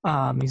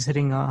 He's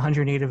hitting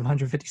 108 of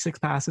 156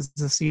 passes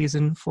this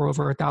season for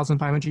over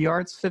 1,500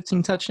 yards,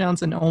 15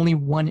 touchdowns, and only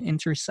 1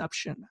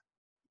 interception.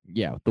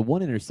 Yeah, the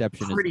one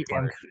interception pretty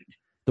damn good.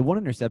 The one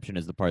interception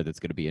is the part that's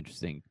going to be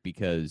interesting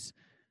because,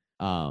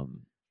 you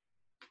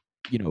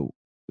know,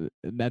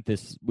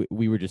 Memphis.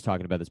 We were just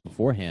talking about this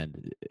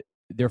beforehand.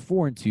 They're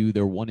 4-2.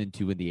 They're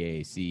 1-2 in the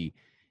AAC.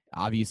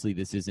 Obviously,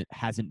 this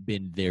hasn't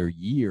been their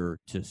year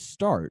to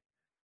start.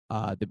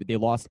 They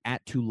lost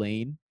at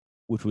Tulane,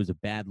 which was a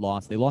bad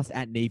loss. They lost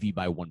at Navy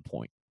by 1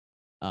 point.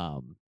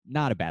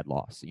 Not a bad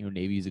loss. You know,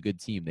 Navy is a good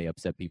team. They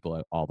upset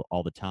people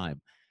all the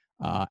time.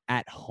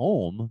 At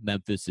home,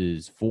 Memphis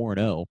is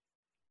 4-0,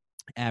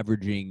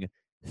 averaging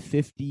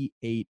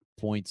 58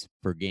 points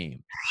per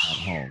game at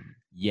home.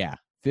 Yeah,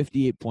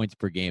 58 points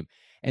per game.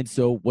 And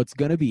so what's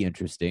going to be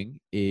interesting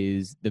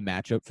is the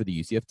matchup for the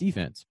UCF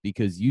defense,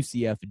 because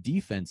UCF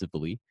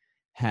defensively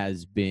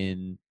has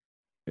been,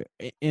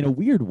 in a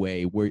weird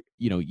way, where,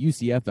 you know,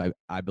 UCF,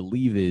 I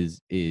believe,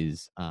 is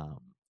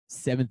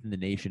 7th in the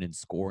nation in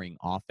scoring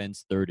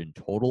offense, 3rd in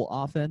total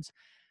offense.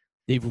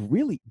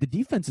 The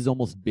defense has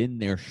almost been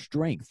their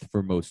strength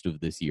for most of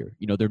this year.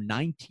 You know, they're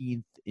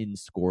 19th in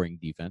scoring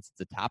defense.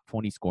 It's a top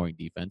 20 scoring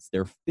defense.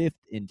 They're 5th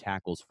in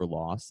tackles for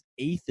loss,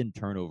 8th in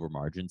turnover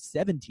margin,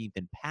 17th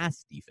in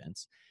pass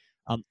defense.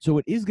 So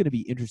it is going to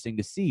be interesting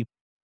to see,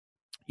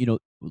 you know,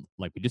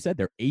 like we just said,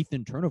 they're 8th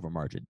in turnover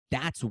margin.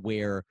 That's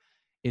where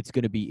it's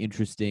going to be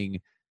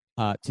interesting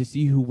to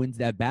see who wins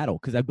that battle.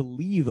 Because I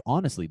believe,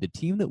 honestly, the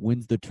team that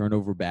wins the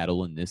turnover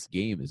battle in this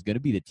game is going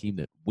to be the team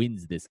that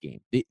wins this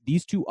game.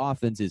 These two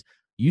offenses,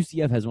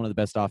 UCF has one of the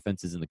best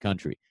offenses in the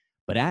country.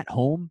 But at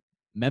home,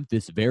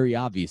 Memphis very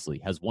obviously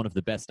has one of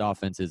the best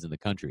offenses in the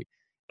country.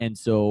 And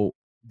so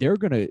they're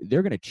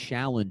gonna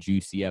challenge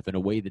UCF in a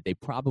way that they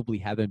probably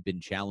haven't been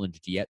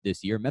challenged yet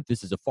this year.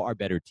 Memphis is a far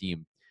better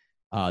team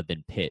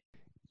than Pitt.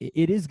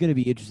 It is going to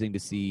be interesting to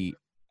see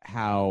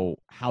how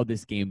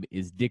this game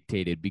is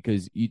dictated,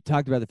 because you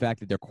talked about the fact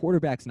that their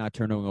quarterback's not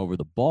turning over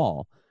the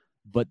ball,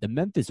 but the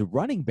Memphis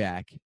running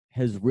back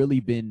has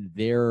really been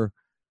their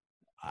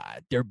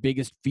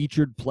biggest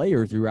featured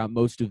player throughout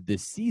most of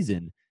this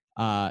season.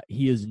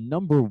 He is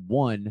number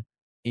 1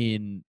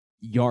 in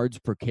yards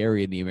per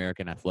carry in the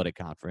American Athletic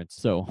Conference.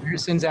 So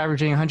Henderson's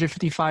averaging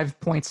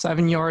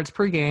 155.7 yards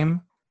per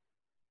game.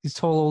 He's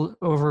totaled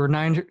over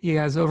 900. He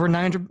has over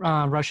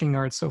 900 rushing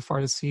yards so far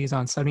this season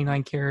on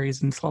 79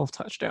 carries and 12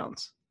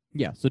 touchdowns.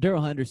 Yeah, so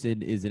Darrell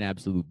Henderson is an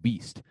absolute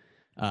beast.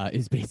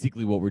 Is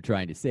basically what we're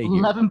trying to say here.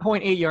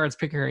 11.8 yards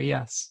per carry.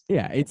 Yes.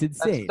 Yeah, it's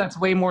insane. That's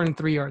way more than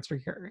 3 yards per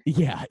carry.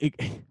 Yeah,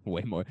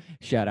 way more.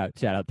 Shout out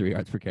 3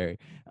 yards per carry.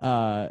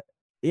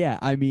 Yeah,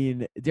 I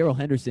mean, Darrell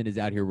Henderson is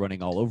out here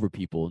running all over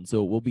people, and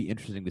so it will be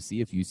interesting to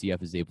see if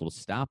UCF is able to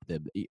stop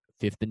them.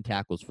 5th in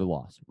tackles for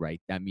loss, right?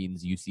 That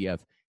means UCF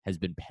has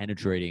been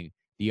penetrating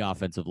the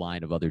offensive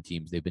line of other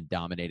teams. They've been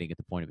dominating at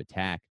the point of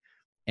attack,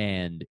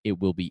 and it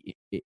will be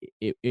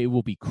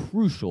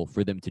crucial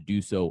for them to do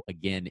so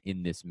again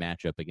in this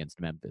matchup against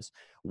Memphis.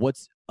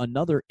 What's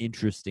another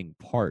interesting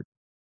part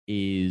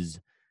is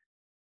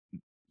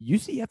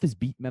UCF has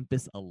beat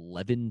Memphis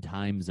 11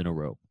 times in a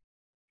row.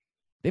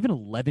 They have an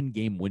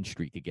 11-game win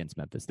streak against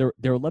Memphis. They're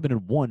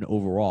 11-1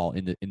 overall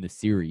in the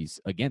series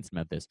against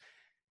Memphis.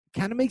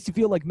 Kind of makes you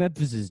feel like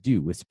Memphis is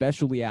due,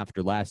 especially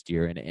after last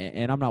year.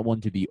 And I'm not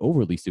one to be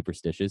overly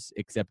superstitious,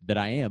 except that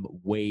I am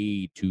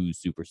way too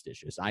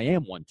superstitious. I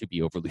am one to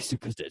be overly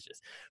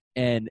superstitious.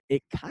 And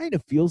it kind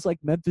of feels like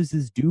Memphis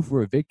is due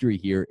for a victory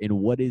here in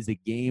what is a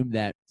game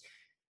that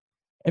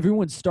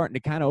everyone's starting to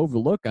kind of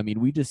overlook. I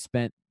mean, we just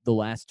spent the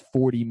last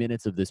 40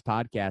 minutes of this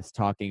podcast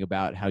talking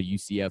about how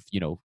UCF,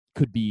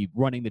 could be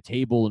running the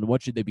table and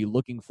what should they be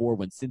looking for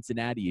when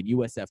Cincinnati and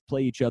USF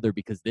play each other,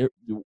 because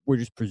we're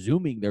just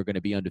presuming they're going to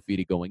be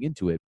undefeated going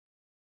into it.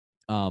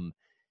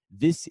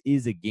 This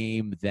is a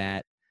game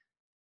that,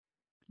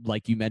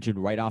 like you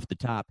mentioned right off the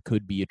top,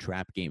 could be a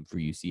trap game for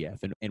UCF.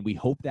 And we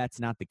hope that's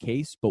not the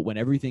case, but when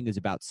everything is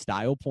about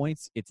style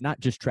points, it's not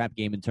just trap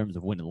game in terms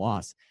of win and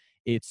loss.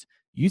 It's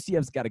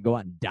UCF's got to go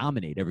out and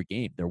dominate every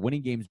game. They're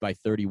winning games by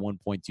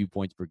 31.2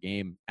 points per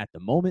game at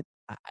the moment.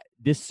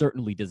 This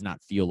certainly does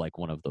not feel like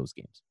one of those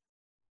games.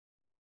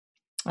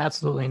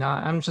 Absolutely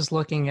not. I'm just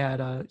looking at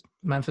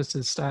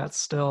Memphis's stats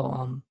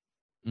still.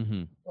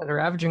 They're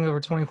averaging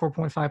over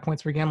 24.5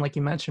 points per game, like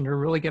you mentioned. They're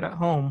really good at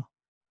home.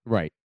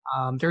 Right.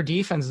 Their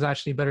defense is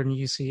actually better than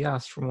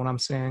UCF's from what I'm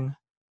seeing.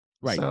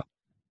 Right. So,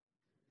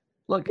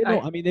 look,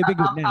 they've been good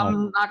now.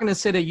 I'm not going to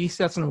say that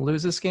UCF's going to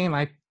lose this game.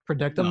 I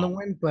predict them to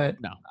win, but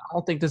I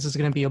don't think this is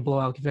going to be a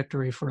blowout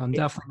victory for them.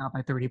 Definitely not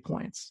by 30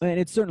 points. And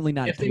it's certainly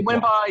not. If they win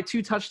by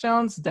 2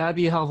 touchdowns, that'd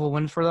be a hell of a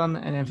win for them.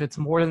 And if it's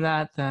more than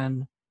that,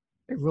 then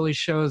it really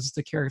shows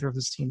the character of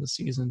this team this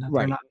season, that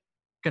they're not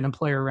going to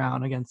play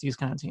around against these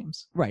kind of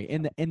teams. Right.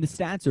 And the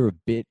stats are a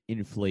bit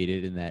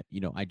inflated in that,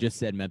 I just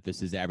said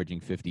Memphis is averaging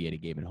 58 a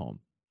game at home.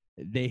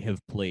 They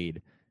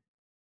played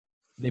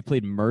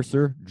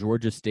Mercer,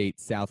 Georgia State,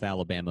 South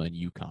Alabama, and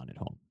UConn at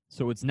home.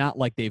 So it's not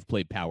like they've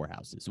played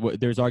powerhouses.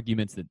 There's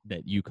arguments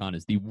that UConn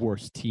is the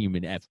worst team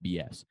in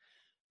FBS.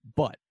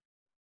 But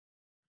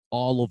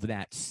all of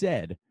that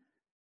said,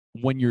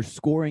 when you're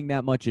scoring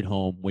that much at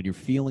home, when you're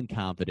feeling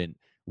confident,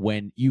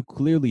 when you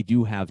clearly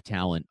do have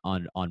talent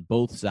on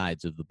both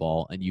sides of the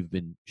ball, and you've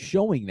been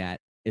showing that,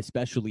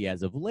 especially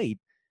as of late,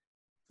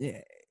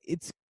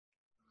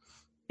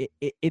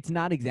 it's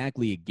not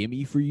exactly a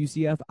gimme for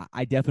UCF.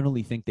 I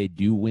definitely think they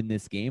do win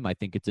this game. I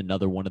think it's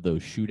another one of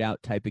those shootout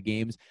type of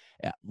games.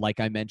 Like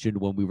I mentioned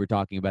when we were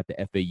talking about the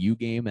FAU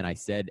game, and I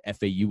said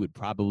FAU would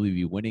probably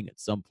be winning at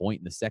some point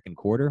in the second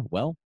quarter.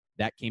 Well,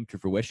 that came to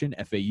fruition.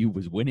 FAU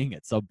was winning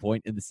at some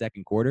point in the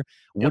second quarter.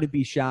 Wouldn't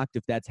be shocked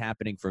if that's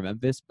happening for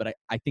Memphis, but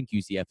I think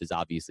UCF is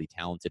obviously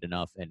talented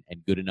enough and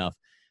good enough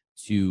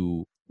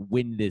to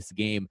win this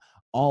game.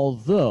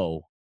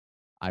 Although,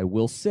 I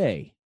will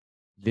say,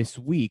 this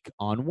week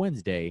on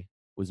Wednesday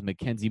was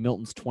Mackenzie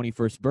Milton's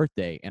 21st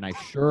birthday, and I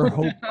sure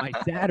hope by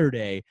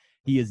Saturday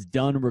he is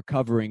done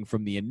recovering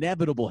from the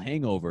inevitable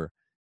hangover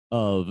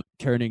of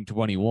turning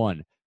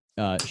 21.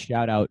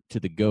 Shout out to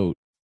the GOAT,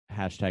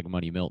 hashtag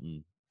Money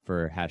Milton,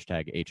 for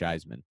hashtag H.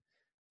 Eisman.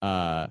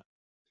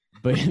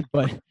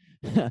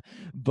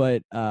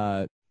 But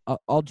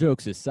all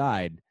jokes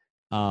aside,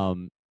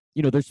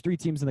 there's 3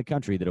 teams in the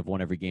country that have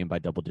won every game by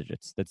double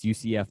digits. That's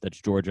UCF,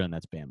 that's Georgia, and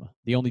that's Bama.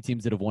 The only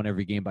teams that have won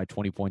every game by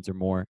 20 points or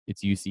more,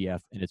 it's UCF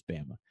and it's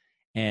Bama.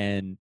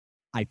 And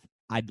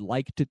I'd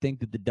like to think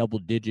that the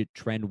double-digit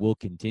trend will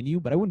continue,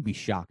 but I wouldn't be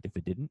shocked if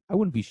it didn't. I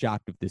wouldn't be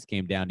shocked if this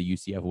came down to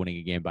UCF winning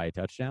a game by a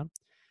touchdown.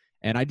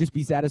 And I'd just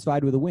be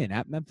satisfied with a win.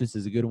 At Memphis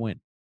is a good win.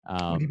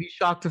 Would you be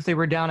shocked if they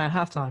were down at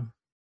halftime?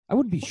 I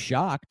wouldn't be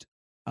shocked.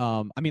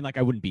 I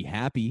wouldn't be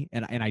happy,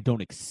 and I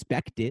don't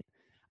expect it.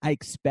 I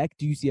expect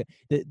UCF.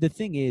 The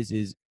thing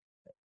is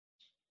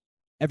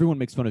everyone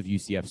makes fun of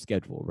UCF's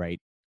schedule, right?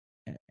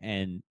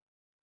 And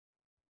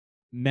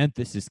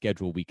Memphis'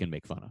 schedule we can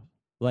make fun of.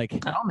 Like,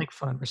 I don't make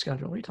fun of their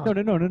schedule. What are you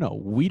talking No.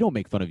 We don't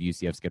make fun of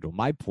UCF's schedule.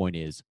 My point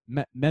is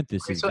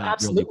Memphis is not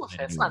absolute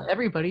really. It's not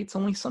everybody. It's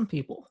only some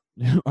people.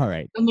 All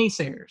right. The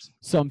naysayers.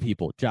 Some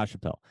people. Josh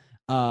Chappelle.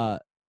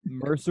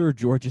 Mercer,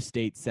 Georgia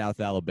State, South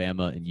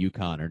Alabama, and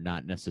UConn are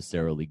not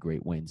necessarily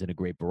great wins and a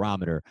great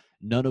barometer.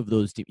 None of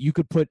those teams you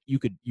could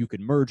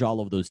merge all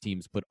of those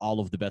teams, put all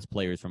of the best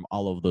players from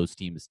all of those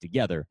teams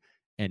together,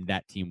 and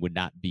that team would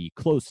not be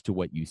close to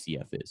what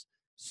UCF is.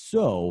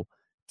 So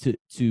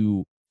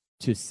to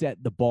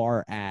set the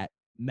bar at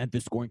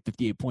Memphis scoring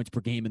 58 points per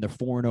game and they're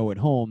 4-0 at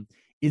home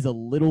is a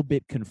little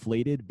bit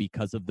conflated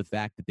because of the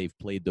fact that they've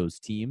played those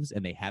teams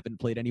and they haven't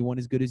played anyone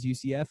as good as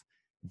UCF.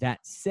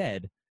 That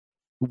said,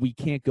 we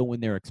can't go in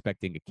there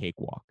expecting a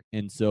cakewalk.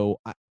 And so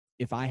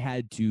if I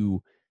had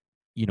to,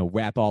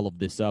 wrap all of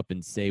this up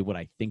and say what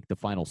I think the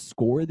final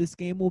score of this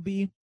game will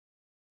be,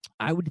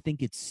 I would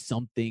think it's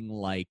something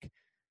like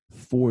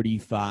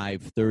 45-35,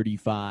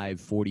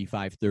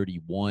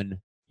 45-31.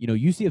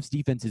 UCF's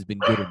defense has been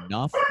good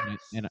enough,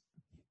 and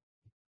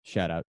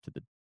shout out to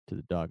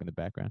the dog in the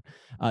background.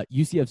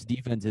 UCF's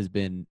defense has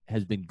been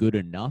good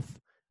enough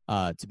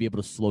to be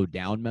able to slow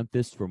down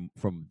Memphis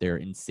from their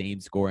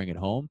insane scoring at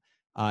home.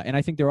 And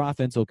I think their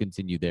offense will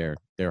continue their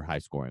high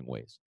scoring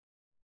ways.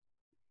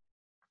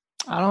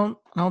 I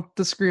don't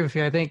disagree with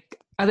you. I think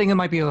it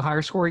might be a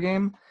higher score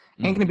game.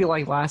 Ain't going to be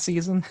like last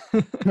season,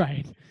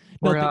 right?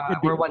 where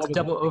it went to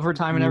double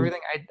overtime and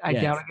everything. I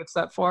doubt it gets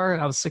that far.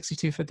 I was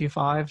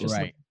 62-55, just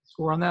right.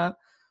 Score on that.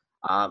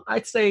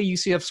 I'd say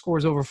UCF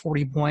scores over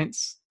 40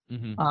 points.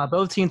 Mm-hmm.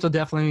 Both teams will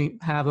definitely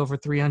have over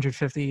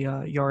 350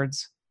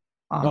 yards.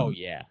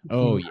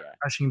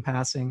 Rushing,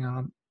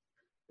 passing.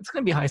 It's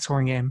going to be a high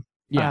scoring game.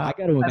 Yeah, I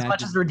got to imagine. As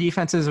much as their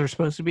defenses are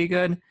supposed to be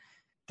good,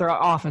 their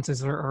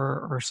offenses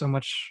are so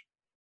much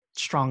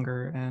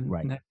stronger and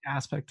in that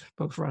aspect,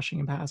 both rushing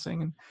and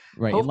passing. And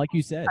and like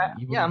you said,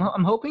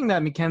 I'm hoping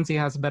that McKenzie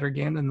has a better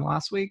game than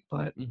last week,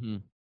 but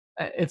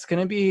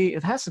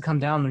it has to come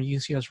down to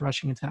UCF's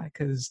rushing attack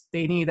because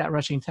they need that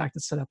rushing attack to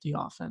set up the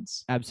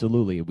offense.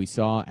 Absolutely. We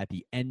saw at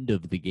the end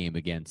of the game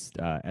against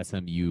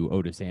SMU,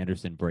 Otis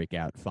Anderson break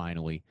out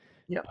finally.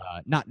 Yep.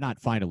 Not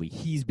finally.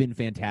 He's been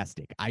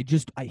fantastic.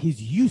 His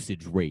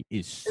usage rate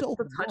is so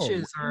the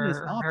touches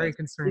are very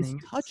concerning. His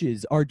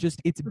touches are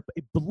just it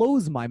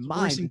blows my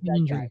mind.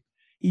 That guy,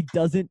 he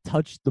doesn't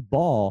touch the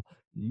ball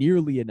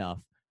nearly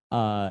enough.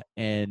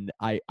 And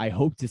I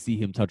hope to see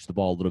him touch the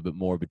ball a little bit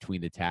more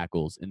between the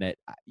tackles, and that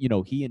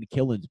he and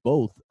Killins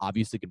both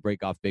obviously can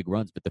break off big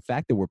runs, but the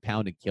fact that we're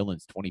pounding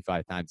Killins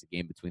 25 times a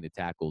game between the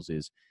tackles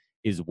is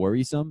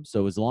worrisome.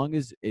 So as long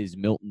as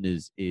Milton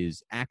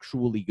is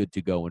actually good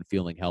to go and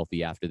feeling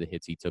healthy after the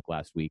hits he took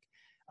last week,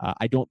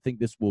 I don't think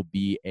this will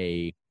be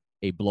a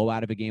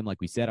blowout of a game.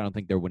 Like we said, I don't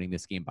think they're winning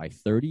this game by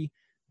 30,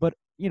 but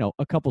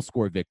a couple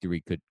score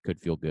victory could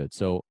feel good.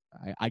 So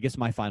I guess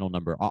my final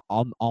number,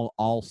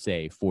 I'll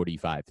say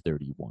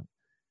 45-31.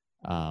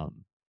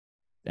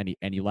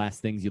 Any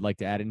last things you'd like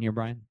to add in here,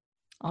 Brian?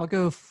 I'll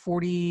go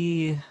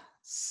 47-35.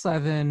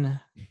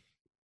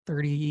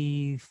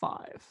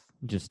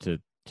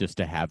 Just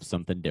to have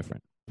something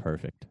different.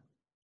 Perfect.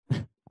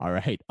 All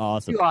right.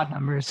 Awesome. 2 odd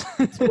numbers.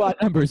 2 odd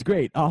numbers.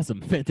 Great.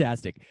 Awesome.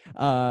 Fantastic.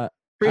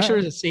 Pretty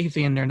sure there's a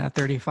safety in there in that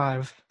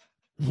 35.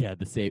 Yeah,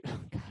 the safe.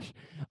 Gosh.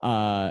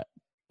 All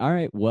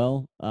right.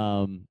 Well,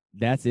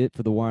 that's it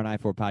for the War on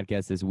I-4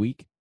 podcast this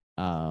week.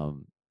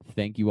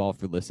 Thank you all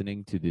for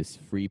listening to this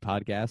free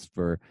podcast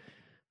for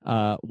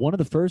one of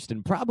the first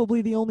and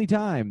probably the only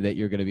time that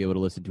you're going to be able to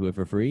listen to it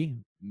for free.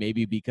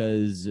 Maybe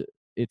because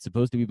it's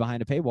supposed to be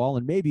behind a paywall,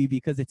 and maybe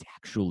because it's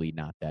actually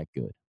not that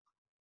good.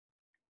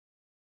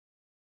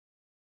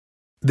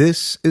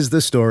 This is the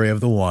story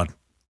of the one.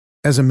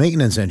 As a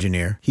maintenance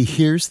engineer, he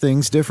hears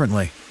things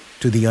differently.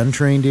 To the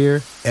untrained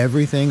ear,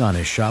 everything on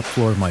his shop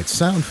floor might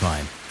sound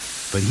fine,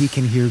 but he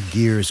can hear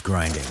gears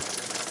grinding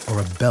or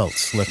a belt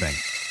slipping.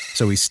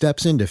 So he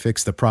steps in to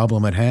fix the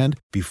problem at hand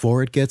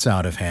before it gets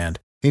out of hand.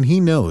 And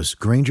he knows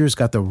Grainger's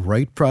got the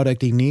right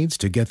product he needs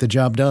to get the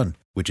job done,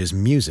 which is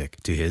music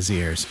to his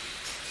ears.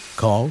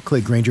 Call,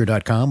 click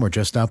Grainger.com, or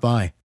just stop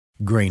by.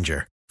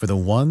 Grainger, for the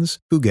ones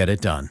who get it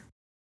done.